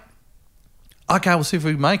 tonight? Okay, we'll see if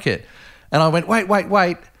we can make it. And I went,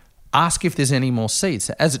 wait. Ask if there's any more seats.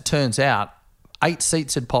 As it turns out, 8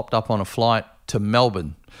 seats had popped up on a flight to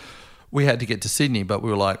Melbourne. We had to get to Sydney, but we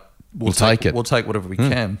were like, we'll take it. We'll take whatever we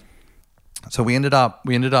can. So we ended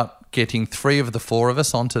up getting 3 of the 4 of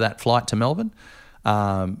us onto that flight to Melbourne.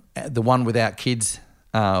 The one without kids,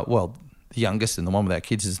 the youngest and the one without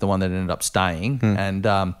kids is the one that ended up staying.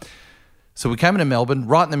 And so we came into Melbourne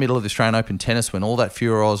right in the middle of the Australian Open tennis when all that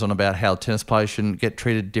furor was on about how tennis players shouldn't get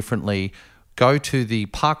treated differently. Go to the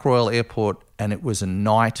Park Royal Airport and it was a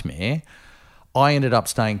nightmare. I ended up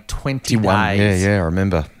staying 20 days. Yeah, I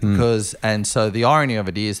remember. And so the irony of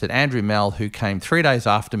it is that Andrew Mel, who came 3 days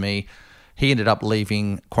after me, he ended up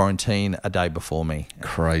leaving quarantine a day before me.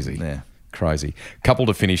 Crazy. Yeah. Crazy. Couple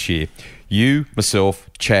to finish here. You, myself,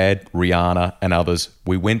 Chad, Rihanna and others,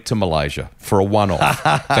 we went to Malaysia for a one-off.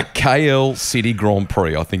 The KL City Grand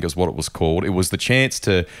Prix, I think is what it was called. It was the chance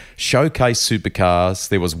to showcase supercars.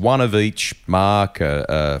 There was one of each marque,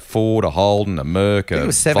 a Ford, a Holden, a Merc, a Volvo. It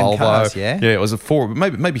was 7 cars, yeah? Yeah, it was a 4,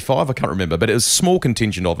 maybe 5, I can't remember. But it was a small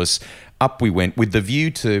contingent of us. Up we went with the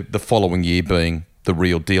view to the following year being the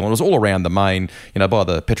real deal. And it was all around the main, by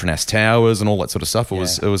the Petronas Towers and all that sort of stuff. It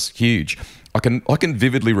was huge. I can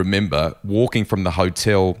vividly remember walking from the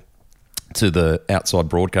hotel to the outside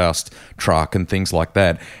broadcast truck and things like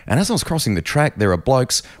that. And as I was crossing the track, there are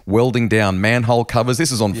blokes welding down manhole covers.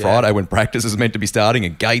 This is on Friday when practice is meant to be starting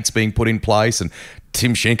and gates being put in place. And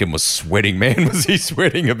Tim Schenken was sweating, man. Was he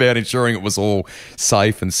sweating about ensuring it was all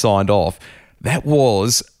safe and signed off? That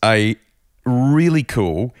was a really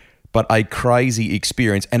cool but a crazy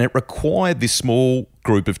experience. And it required this small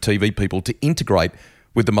group of TV people to integrate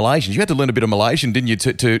with the Malaysians. You had to learn a bit of Malaysian, didn't you,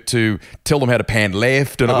 to tell them how to pan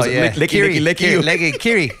left. And it was kiri,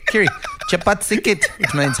 cepat sikit,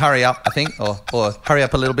 which means hurry up, I think, or hurry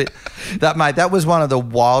up a little bit. That was one of the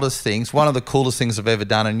wildest things, one of the coolest things I've ever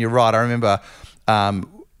done. And you're right, I remember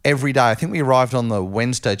every day, I think we arrived on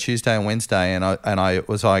the Tuesday and Wednesday, and I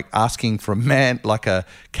was like asking for a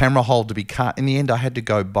camera hold to be cut. In the end, I had to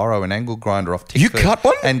go borrow an angle grinder off Tickford. You cut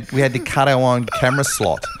one? And we had to cut our own camera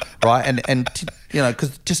slot, right? And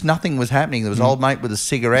because just nothing was happening. There was an old mate with a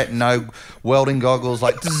cigarette and no welding goggles,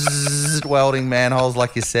 like welding manholes,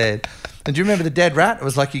 like you said. And do you remember the dead rat? It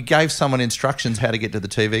was like you gave someone instructions how to get to the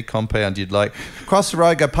TV compound. You'd like cross the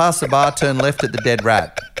road, go past the bar, turn left at the dead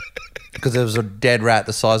rat. Because there was a dead rat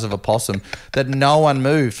the size of a possum that no one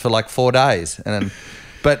moved for like 4 days.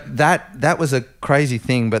 But that was a crazy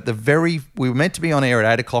thing. But we were meant to be on air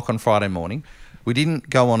at 8 o'clock on Friday morning. We didn't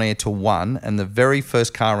go on air till 1, and the very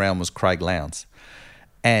first car round was Craig Lowndes.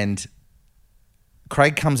 And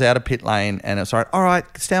Craig comes out of pit lane and it's all right,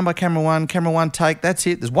 stand by camera one, take, that's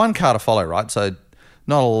it. There's one car to follow, right? So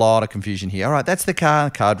not a lot of confusion here. All right, that's the car.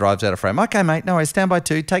 The car drives out of frame. Okay, mate, no worries, stand by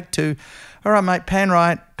 2, take 2. All right, mate, pan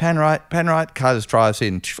right. Car just drives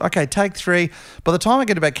in. Okay, take 3. By the time I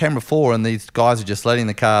get about camera 4 and these guys are just letting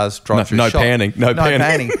the cars drive through shot. No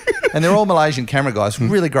panning. And they're all Malaysian camera guys,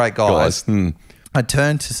 really great guys. I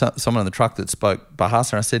turned to someone in the truck that spoke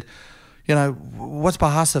Bahasa and I said, what's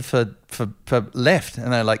Bahasa for left?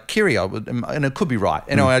 And they're like, Kiri, and it could be right.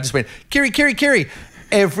 Anyway, I just went, Kiri.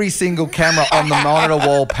 Every single camera on the monitor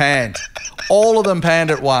wall panned. All of them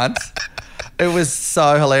panned at once. It was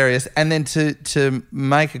so hilarious. And then to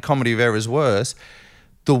make a comedy of errors worse,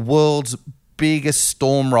 the world's biggest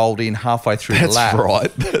storm rolled in halfway through the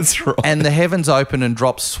lap. That's right. And the heavens opened and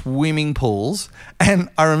dropped swimming pools. And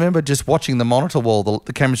I remember just watching the monitor wall,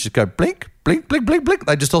 the cameras just go blink, blink, blink, blink, blink.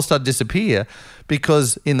 They just all started to disappear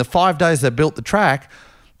because in the 5 days they built the track,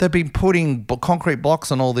 they've been putting concrete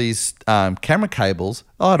blocks on all these camera cables.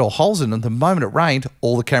 I had all holes in them. The moment it rained,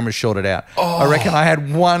 all the cameras shorted out. I reckon I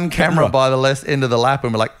had one camera by the left end of the lap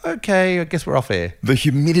and we're like, okay, I guess we're off air. The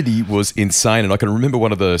humidity was insane. And I can remember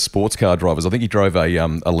one of the sports car drivers, I think he drove a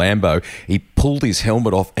Lambo. He pulled his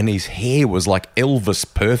helmet off and his hair was like Elvis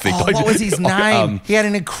perfect. Oh, what was his name? He had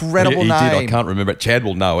an incredible name. He did. I can't remember it. Chad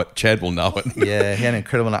will know it. Yeah, he had an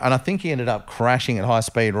incredible name. And I think he ended up crashing at high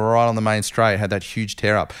speed right on the main straight, had that huge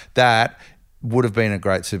tear up. That would have been a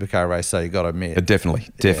great supercar race, so you got to admit. Definitely.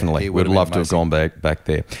 Yeah, We'd love to have gone back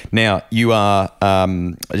there. Now, you are,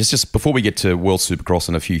 just before we get to World Supercross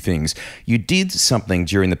and a few things, you did something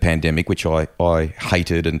during the pandemic, which I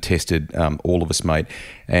hated and tested, all of us, mate,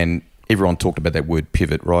 and everyone talked about that word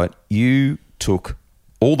pivot, right? You took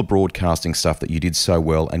all the broadcasting stuff that you did so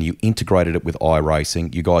well and you integrated it with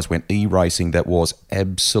iRacing. You guys went e-racing that was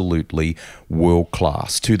absolutely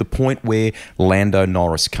world-class to the point where Lando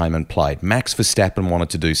Norris came and played. Max Verstappen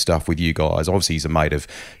wanted to do stuff with you guys. Obviously, he's a mate of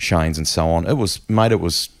Shane's and so on. It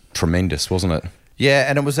was tremendous, wasn't it? Yeah,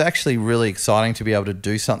 and it was actually really exciting to be able to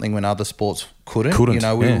do something when other sports couldn't.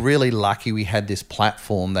 We were really lucky we had this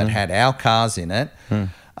platform that had our cars in it.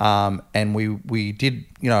 And we did,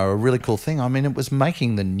 a really cool thing. I mean, it was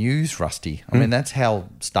making the news, Rusty. I mean, that's how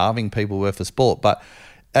starving people were for sport. But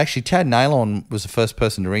actually, Chad Nailon was the first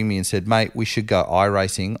person to ring me and said, mate, we should go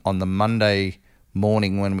iRacing on the Monday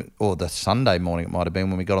morning or the Sunday morning it might have been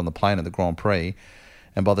when we got on the plane at the Grand Prix.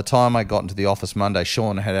 And by the time I got into the office Monday,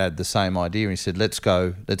 Sean had the same idea. He said, let's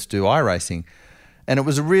do iRacing. And it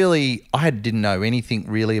was I didn't know anything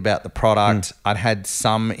really about the product. I'd had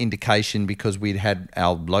some indication because we'd had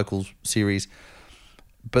our local series.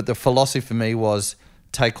 But the philosophy for me was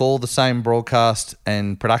take all the same broadcast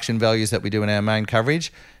and production values that we do in our main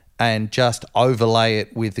coverage and just overlay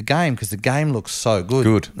it with the game because the game looks so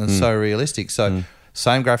good. And so realistic. So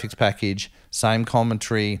same graphics package, same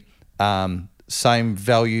commentary, same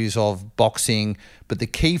values of boxing. But the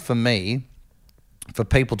key for me, for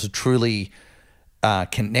people to truly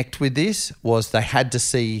connect with this was they had to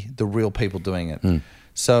see the real people doing it.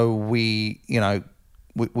 So we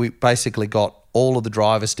basically got all of the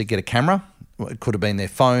drivers to get a camera. It could have been their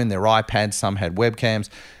phone, their iPad, some had webcams.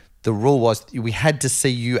 The rule was we had to see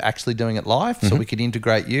you actually doing it live so we could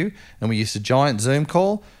integrate you. And we used a giant Zoom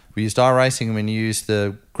call. We used iRacing and we used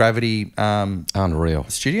the Gravity Unreal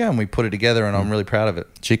studio and we put it together and I'm really proud of it.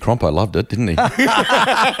 Gee, Crompo loved it, didn't he?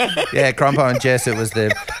 Yeah, Crompo and Jess, it was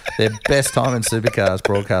their best time in supercars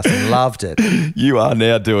broadcasting. Loved it. You are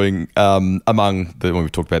now doing, when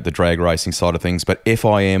we've talked about the drag racing side of things, but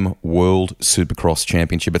FIM World Supercross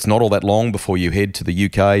Championship. It's not all that long before you head to the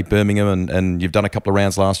UK, Birmingham, and you've done a couple of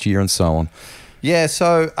rounds last year and so on. Yeah,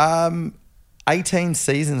 so 18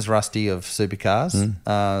 seasons, Rusty, of supercars.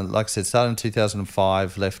 Like I said, started in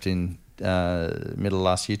 2005, left in middle of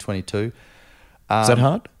last year, 22. Is that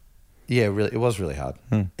hard? Yeah, really, it was really hard.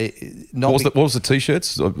 What was the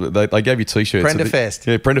T-shirts? They gave you T-shirts. Prendergast.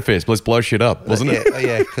 Yeah, Prendergast. Let's blow shit up, wasn't it?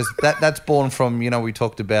 Yeah, because that's born from, we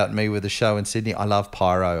talked about me with a show in Sydney. I love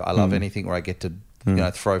pyro. I love anything where I get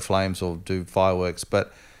to, throw flames or do fireworks.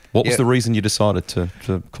 But what was the reason you decided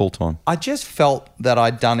to call time? I just felt that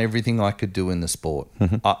I'd done everything I could do in the sport.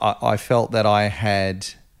 I felt that I had...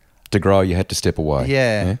 To grow, you had to step away.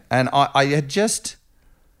 Yeah. And I had just...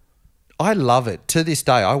 I love it. To this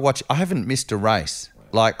day, I haven't missed a race.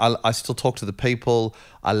 Like, I still talk to the people.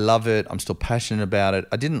 I love it. I'm still passionate about it.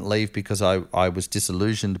 I didn't leave because I was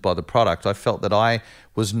disillusioned by the product. I felt that I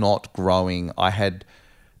was not growing.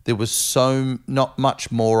 There was not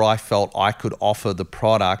much more I felt I could offer the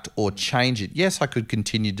product or change it. Yes, I could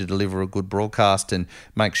continue to deliver a good broadcast and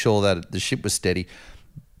make sure that the ship was steady.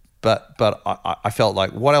 But I felt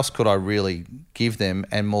like what else could I really give them,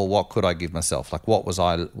 and more what could I give myself? Like what was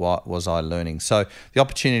I learning? So the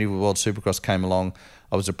opportunity with World Supercross came along.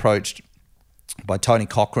 I was approached by Tony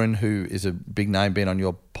Cochran, who is a big name, been on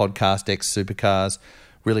your podcast, X Supercars.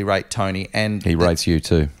 Really rate Tony, and he rates you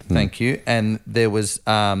too. Thank you. And there was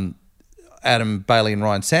Adam Bailey and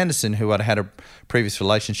Ryan Sanderson, who I'd had a previous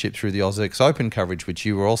relationship through the AusX Open coverage, which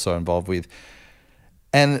you were also involved with.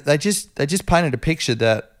 And they just painted a picture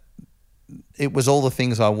that it was all the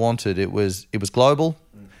things I wanted. It was global.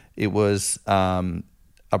 It was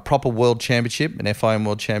a proper world championship, an FIM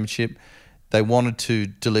World Championship. They wanted to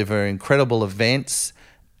deliver incredible events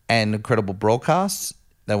and incredible broadcasts.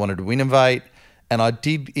 They wanted to innovate, and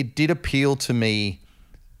it did appeal to me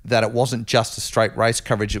that it wasn't just a straight race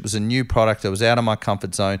coverage. It was a new product. It was out of my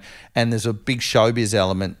comfort zone, and there's a big showbiz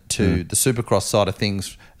element to the Supercross side of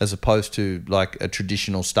things, as opposed to like a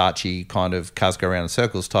traditional starchy kind of cars go around in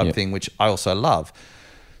circles type thing, which I also love.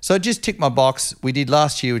 So just tick my box. We did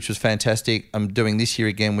last year, which was fantastic. I'm doing this year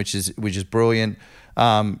again, which is brilliant.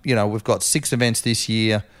 We've got 6 events this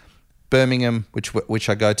year. Birmingham, which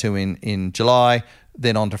I go to in July,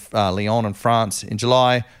 then on to Lyon in France in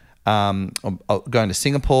July. I'm going to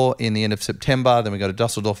Singapore in the end of September. Then we go to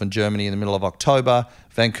Dusseldorf in Germany in the middle of October,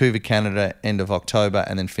 Vancouver, Canada, end of October,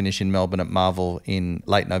 and then finish in Melbourne at Marvel in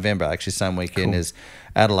late November, actually same weekend as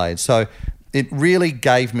Adelaide. So it really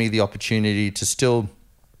gave me the opportunity to still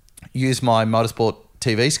use my motorsport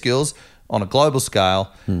TV skills on a global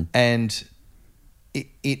scale, and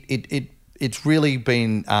it's really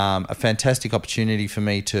been a fantastic opportunity for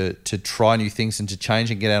me to try new things and to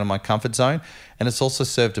change and get out of my comfort zone. And it's also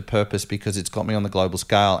served a purpose because it's got me on the global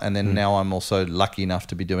scale. And then now I'm also lucky enough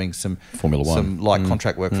to be doing some Formula One, some light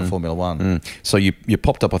contract work for Formula One. So you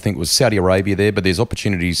popped up, I think it was Saudi Arabia there, but there's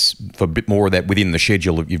opportunities for a bit more of that within the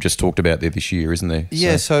schedule that you've just talked about there this year, isn't there?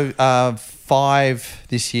 Yeah, so 5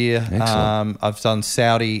 this year. I've done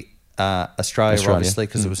Saudi, Australia, obviously,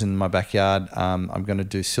 because it was in my backyard. I'm going to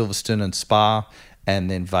do Silverstone and Spa, and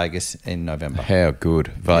then Vegas in November. How good.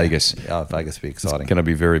 Vegas. Yeah. Vegas will be exciting. It's going to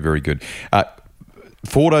be very, very good.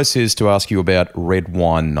 Fordo says to ask you about red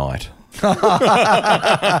wine night.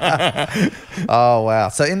 Oh, wow.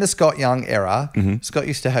 So in the Scott Young era, Scott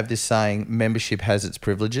used to have this saying, membership has its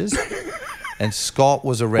privileges. And Scott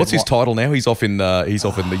was a red. What's his title now? He's off in the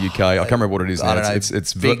UK. I can't remember what it is now. I don't know.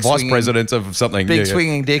 It's vice president of something. Big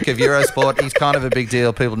swinging dick of Eurosport. He's kind of a big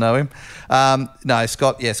deal. People know him. No,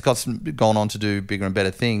 Scott. Yeah, Scott's gone on to do bigger and better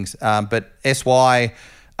things. But SY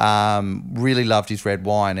really loved his red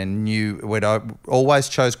wine and always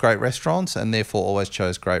chose great restaurants and therefore always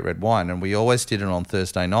chose great red wine. And we always did it on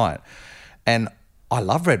Thursday night. And I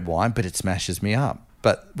love red wine, but it smashes me up.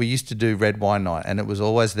 But we used to do red wine night, and it was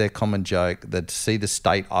always their common joke that to see the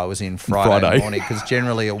state I was in Friday morning, because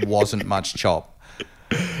generally it wasn't much chop.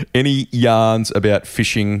 Any yarns about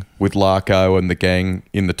fishing with Larko and the gang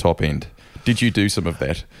in the top end? Did you do some of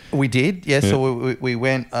that? We did, yeah. So we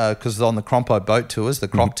went, because on the Crompo boat tours, the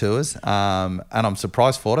Croc tours, and I'm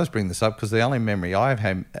surprised Fordo's bring this up because the only memory I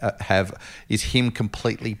have is him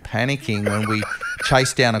completely panicking when we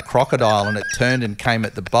chased down a crocodile and it turned and came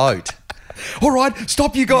at the boat. All right,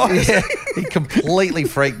 stop you guys. Yeah, he completely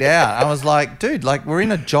freaked out. I was like, dude, we're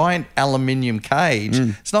in a giant aluminium cage.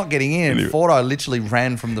 It's not getting in. Anyway. Fordo literally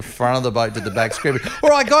ran from the front of the boat to the back screaming, all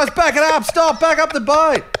right, guys, back it up. Stop, back up the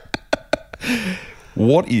boat.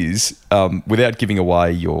 What is, without giving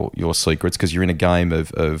away your secrets, because you're in a game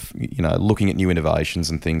of looking at new innovations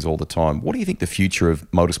and things all the time, what do you think the future of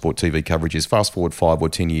motorsport TV coverage is? Fast forward 5 or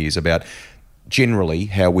 10 years, about generally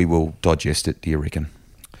how we will digest it, do you reckon?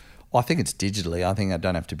 Well, I think it's digitally. I think I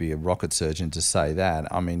don't have to be a rocket surgeon to say that.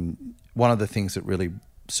 I mean, one of the things that really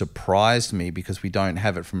surprised me, because we don't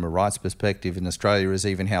have it from a rights perspective in Australia, is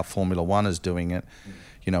even how Formula One is doing it,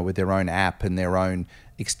 with their own app and their own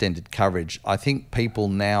extended coverage. I think people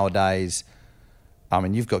nowadays, I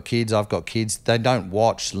mean, you've got kids, I've got kids, they don't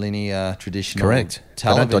watch linear traditional television.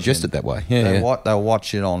 They don't digest it that way. They'll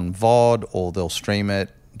watch it on VOD or they'll stream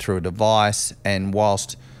it through a device, and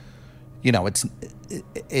whilst,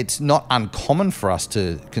 it's not uncommon for us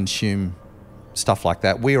to consume stuff like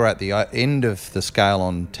that. We are at the end of the scale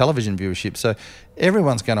on television viewership, so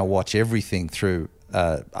everyone's going to watch everything through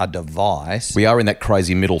a device. We are in that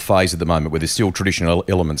crazy middle phase at the moment where there's still traditional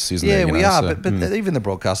elements, isn't there? Yeah, we are, but even the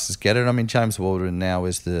broadcasters get it. I mean, James Waldron now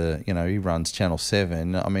is he runs Channel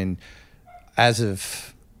 7. I mean, as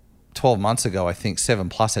of 12 months ago, I think 7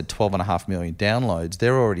 Plus had 12.5 million downloads.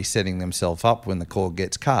 They're already setting themselves up when the cord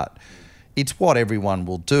gets cut. It's what everyone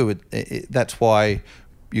will do. That's why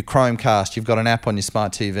your Chromecast, you've got an app on your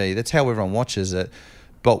smart TV. That's how everyone watches it.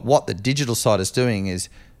 But what the digital side is doing is,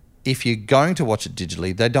 if you're going to watch it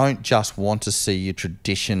digitally, they don't just want to see your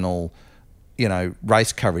traditional,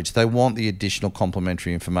 race coverage. They want the additional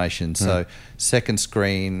complementary information. So second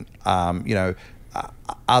screen,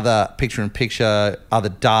 other picture-in-picture, other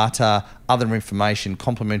data, other information,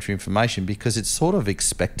 complementary information, because it's sort of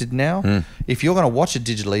expected now. If you're going to watch it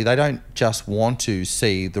digitally, they don't just want to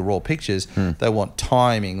see the raw pictures. They want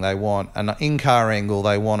timing, they want an in-car angle,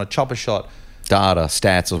 they want a chopper shot. Data,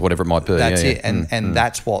 stats, or whatever it might be. That's it. And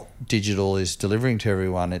that's what digital is delivering to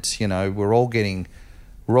everyone. It's, we're all getting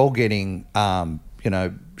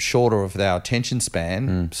shorter of our attention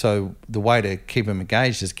span. So the way to keep them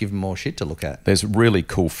engaged is give them more shit to look at. There's a really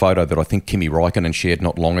cool photo that I think Kimi Räikkönen shared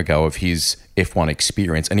not long ago of his F1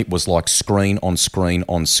 experience, and it was like screen on screen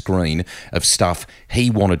on screen of stuff he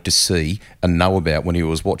wanted to see and know about when he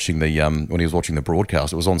was watching the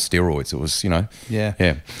broadcast. It was on steroids. It was,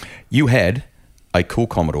 Yeah. You had a cool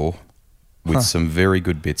Commodore with some very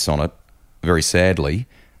good bits on it. Very sadly,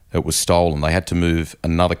 it was stolen. They had to move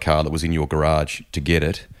another car that was in your garage to get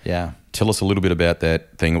it. Yeah. Tell us a little bit about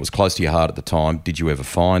that thing. It was close to your heart at the time. Did you ever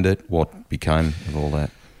find it? What became of all that?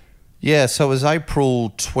 Yeah, so it was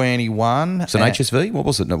April 21. It's an HSV? What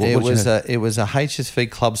was it? It was a HSV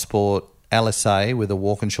Club Sport LSA with a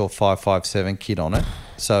Walkinshaw 557 kit on it.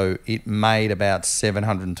 So it made about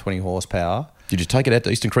 720 horsepower. Did you take it out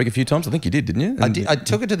to Eastern Creek a few times? I think you did, didn't you? I did. I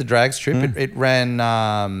took it to the drag strip. It ran,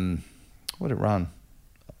 what did it run?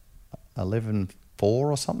 11.4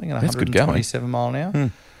 or something at 127 mile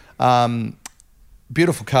an hour.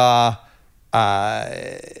 Beautiful car.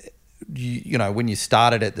 When you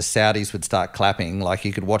started it, the Saudis would start clapping, like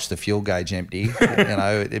you could watch the fuel gauge empty,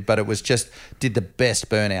 but it was just did the best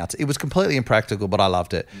burnouts. It was completely impractical, but I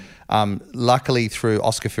loved it. Luckily, through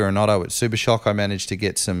Oscar Fiorinato at Super Shock, I managed to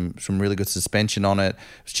get some really good suspension on it.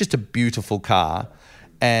 It was just a beautiful car.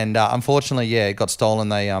 And unfortunately, it got stolen.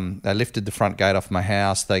 They lifted the front gate off my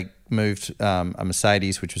house. They moved a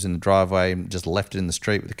Mercedes, which was in the driveway, and just left it in the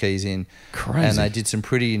street with the keys in. Crazy. And they did some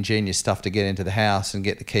pretty ingenious stuff to get into the house and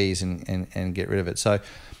get the keys and get rid of it. So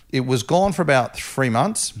it was gone for about 3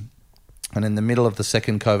 months. And in the middle of the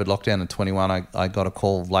second COVID lockdown in 21, I got a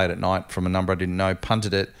call late at night from a number I didn't know,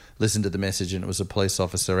 punted it, listened to the message, and it was a police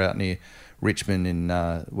officer out near Richmond in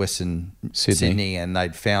Western Sydney, and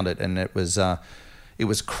they'd found it, and it was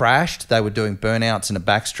crashed. They were doing burnouts in a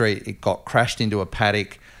back street. It got crashed into a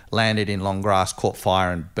paddock, landed in long grass, caught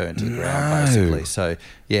fire and burnt to the ground, basically. So,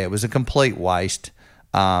 it was a complete waste.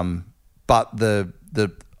 But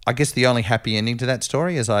I guess the only happy ending to that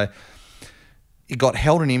story is it got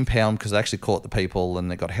held and impound because they actually caught the people,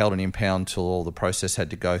 and they got held and impound till all the process had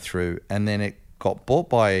to go through. And then it got bought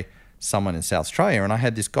by someone in South Australia. And I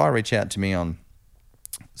had this guy reach out to me on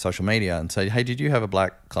social media and say, hey, did you have a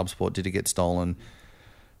black Club Sport? Did it get stolen?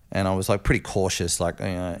 And I was like pretty cautious.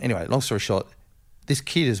 Anyway, long story short, this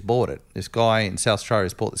kid has bought it. This guy in South Australia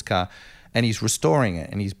has bought this car, and he's restoring it,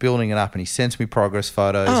 and he's building it up, and he sends me progress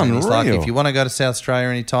photos. Unreal. And he's like, if you want to go to South Australia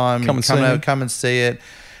anytime, come and see it.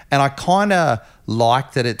 And I kind of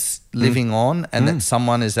like that it's living on, and that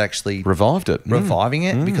someone is actually reviving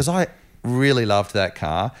it, because I really loved that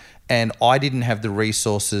car. And I didn't have the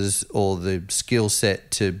resources or the skill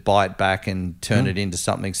set to buy it back and turn it into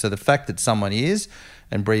something. So the fact that someone is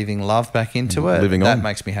and breathing love back into it, that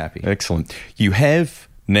makes me happy. Excellent. You have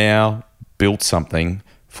now built something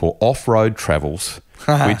for off-road travels,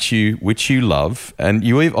 which you love, and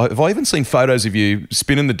I've even seen photos of you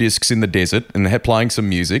spinning the discs in the desert and playing some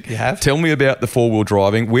music. You have? Tell me about the four-wheel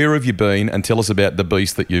driving. Where have you been? And tell us about the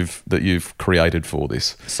beast that you've created for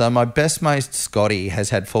this. So my best mate Scotty has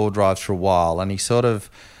had four-wheel drives for a while, and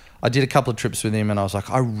I did a couple of trips with him, and I was like,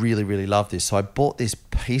 I really, really love this. So I bought this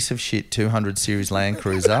piece of shit 200 series Land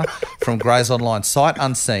Cruiser from Grays Online, sight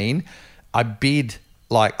unseen. I bid.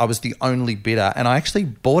 I was the only bidder, and I actually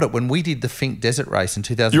bought it when we did the Fink Desert Race in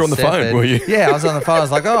 2007. You're on the phone, were you? Yeah, I was on the phone. I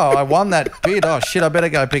was like, I won that bid. Oh, shit, I better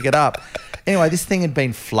go pick it up. Anyway, this thing had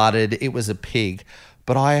been flooded. It was a pig,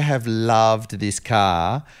 but I have loved this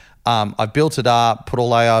car. I built it up, put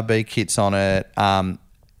all ARB kits on it.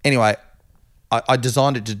 Anyway, I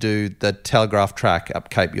designed it to do the Telegraph track up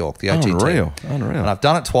Cape York, the OTT. Unreal. And I've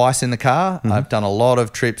done it twice in the car. I've done a lot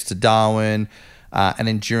of trips to Darwin, and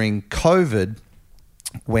then during COVID,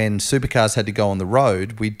 when supercars had to go on the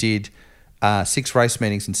road, we did 6 race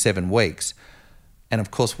meetings in 7 weeks. And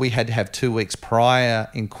of course, we had to have 2 weeks prior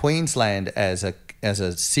in Queensland as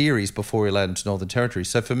a series before we allowed into Northern Territory.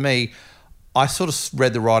 So for me, I sort of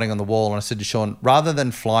read the writing on the wall, and I said to Sean, rather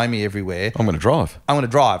than fly me everywhere, I'm going to drive. I'm going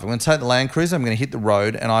to take the Land Cruiser, I'm going to hit the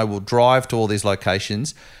road, and I will drive to all these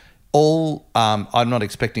locations. I'm not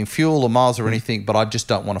expecting fuel or miles or anything, but I just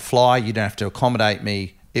don't want to fly. You don't have to accommodate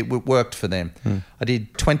me. It worked for them. I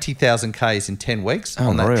did 20,000 Ks in 10 weeks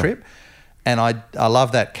on that trip, and I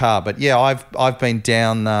love that car. But yeah, I've been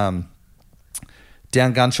down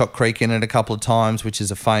Gunshot Creek in it a couple of times, which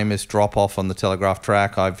is a famous drop off on the Telegraph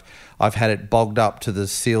track. I've had it bogged up to the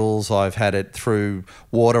sills. I've had it through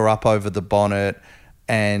water up over the bonnet,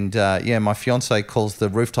 and my fiance calls the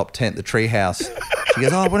rooftop tent the treehouse. She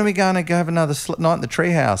goes, when are we going to go have another night in the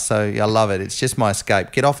treehouse? So I love it. It's just my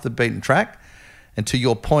escape. Get off the beaten track. And to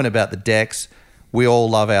your point about the decks, we all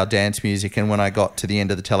love our dance music, and when I got to the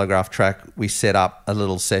end of the Telegraph track, we set up a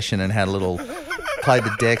little session and had a little played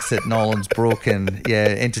the decks at Nolan's Brook, and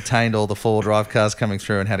entertained all the 4-drive cars coming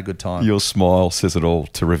through and had a good time. Your smile says it all.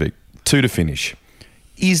 Terrific. 2 to finish.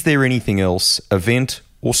 Is there anything else, event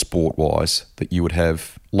or sport-wise, that you would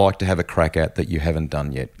have like to have a crack at that you haven't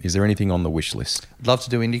done yet? Is there anything on the wish list? I'd love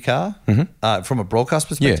to do IndyCar. From a broadcast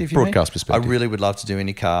perspective, broadcast perspective. I really would love to do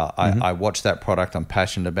IndyCar. I watch that product. I'm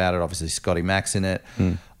passionate about it. Obviously, Scotty Mac's in it.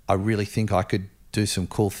 I really think I could do some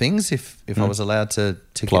cool things if I was allowed to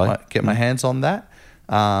get my hands on that.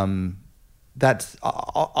 I've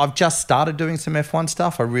just started doing some F1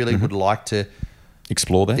 stuff. I really would like to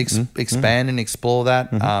explore that, expand and explore that.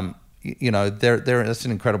 It's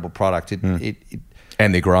an incredible product.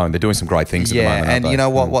 And they're growing. They're doing some great things at the moment. And aren't you they? know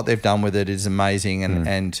what they've done with it is amazing.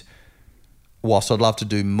 And whilst I'd love to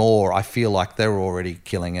do more, I feel like they're already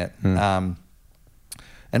killing it. And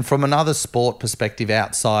from another sport perspective,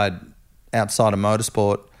 outside of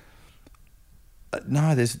motorsport, no,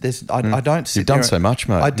 I don't sit. You've done so much,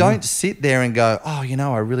 mate. I don't sit there and go, I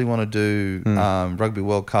really want to do Rugby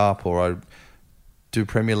World Cup, or I do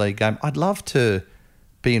Premier League game. I'd love to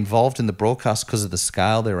be involved in the broadcast because of the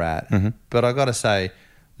scale they're at. But I got to say,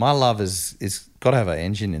 my love is got to have an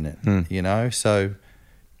engine in it, So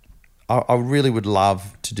I really would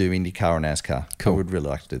love to do IndyCar and NASCAR. Cool. I would really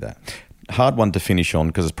like to do that. Hard one to finish on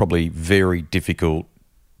because it's probably very difficult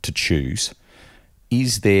to choose.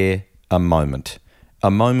 Is there a moment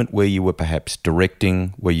where you were perhaps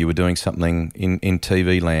directing, where you were doing something in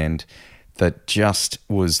TV land that just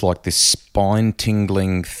was like this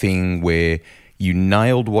spine-tingling thing where you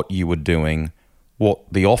nailed what you were doing, what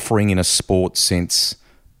the offering in a sports sense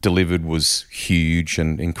delivered was huge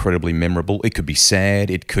and incredibly memorable? It could be sad,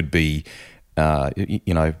 it could be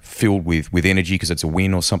filled with energy because it's a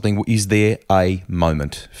win or something. Is there a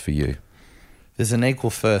moment for you? There's an equal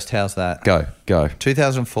first. How's that? Go.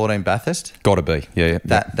 2014 Bathurst. Got to be. Yeah.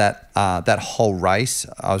 That whole race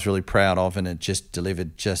I was really proud of, and it just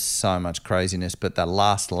delivered just so much craziness. But that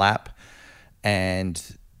last lap,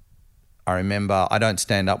 and I remember I don't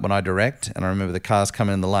stand up when I direct, and I remember the cars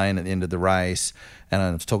coming in the lane at the end of the race, and I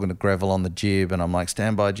was talking to Greville on the jib, and I'm like,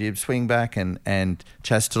 stand by jib, swing back, and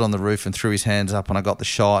Chaz stood on the roof and threw his hands up, and I got the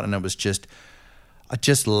shot, and it was just... I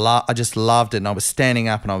just loved it, and I was standing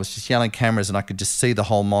up and I was just yelling cameras, and I could just see the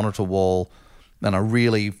whole monitor wall, and I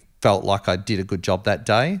really felt like I did a good job that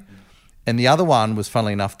day. And the other one was,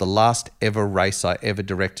 funnily enough, the last ever race I ever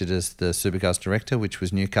directed as the Supercars director, which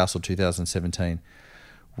was Newcastle 2017,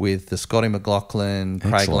 with the Scotty McLaughlin,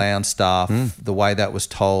 Craig Lowndes stuff, the way that was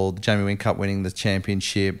told, Jamie Whincup winning the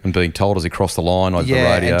championship. And being told as he crossed the line over the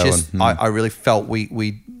radio. I really felt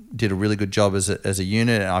we did a really good job as a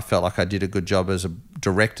unit, and I felt like I did a good job as a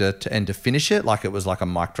director to finish it. Like it was like a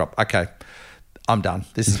mic drop. Okay, I'm done.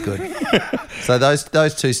 This is good. So those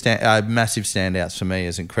two massive standouts for me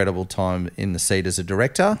as incredible time in the seat as a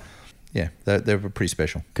director. Yeah, they were pretty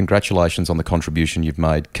special. Congratulations on the contribution you've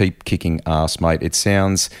made. Keep kicking ass, mate. It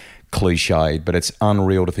sounds cliched, but it's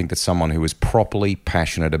unreal to think that someone who is properly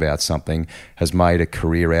passionate about something has made a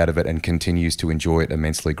career out of it and continues to enjoy it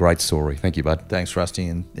immensely. Great story. Thank you, bud. Thanks, Rusty,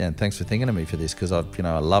 and thanks for thinking of me for this, because I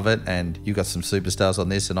love it, and you got some superstars on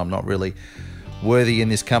this, and I'm not really worthy in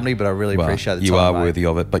this company, but I really appreciate the time. You are worthy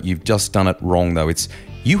of it, but you've just done it wrong, though.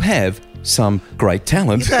 You have some great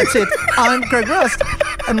talent. That's it. I'm Greg Rust,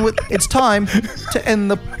 and it's time to end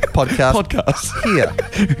the podcast here.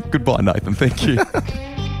 Goodbye, Nathan. Thank you.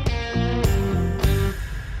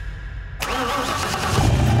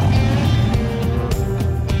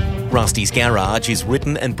 Rusty's Garage is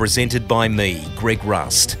written and presented by me, Greg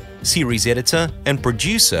Rust. Series editor and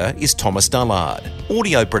producer is Thomas Dullard.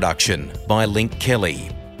 Audio production by Link Kelly.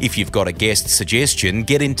 If you've got a guest suggestion,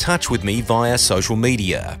 get in touch with me via social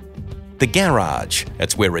media. The Garage,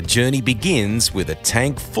 that's where a journey begins with a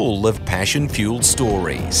tank full of passion-fueled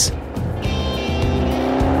stories.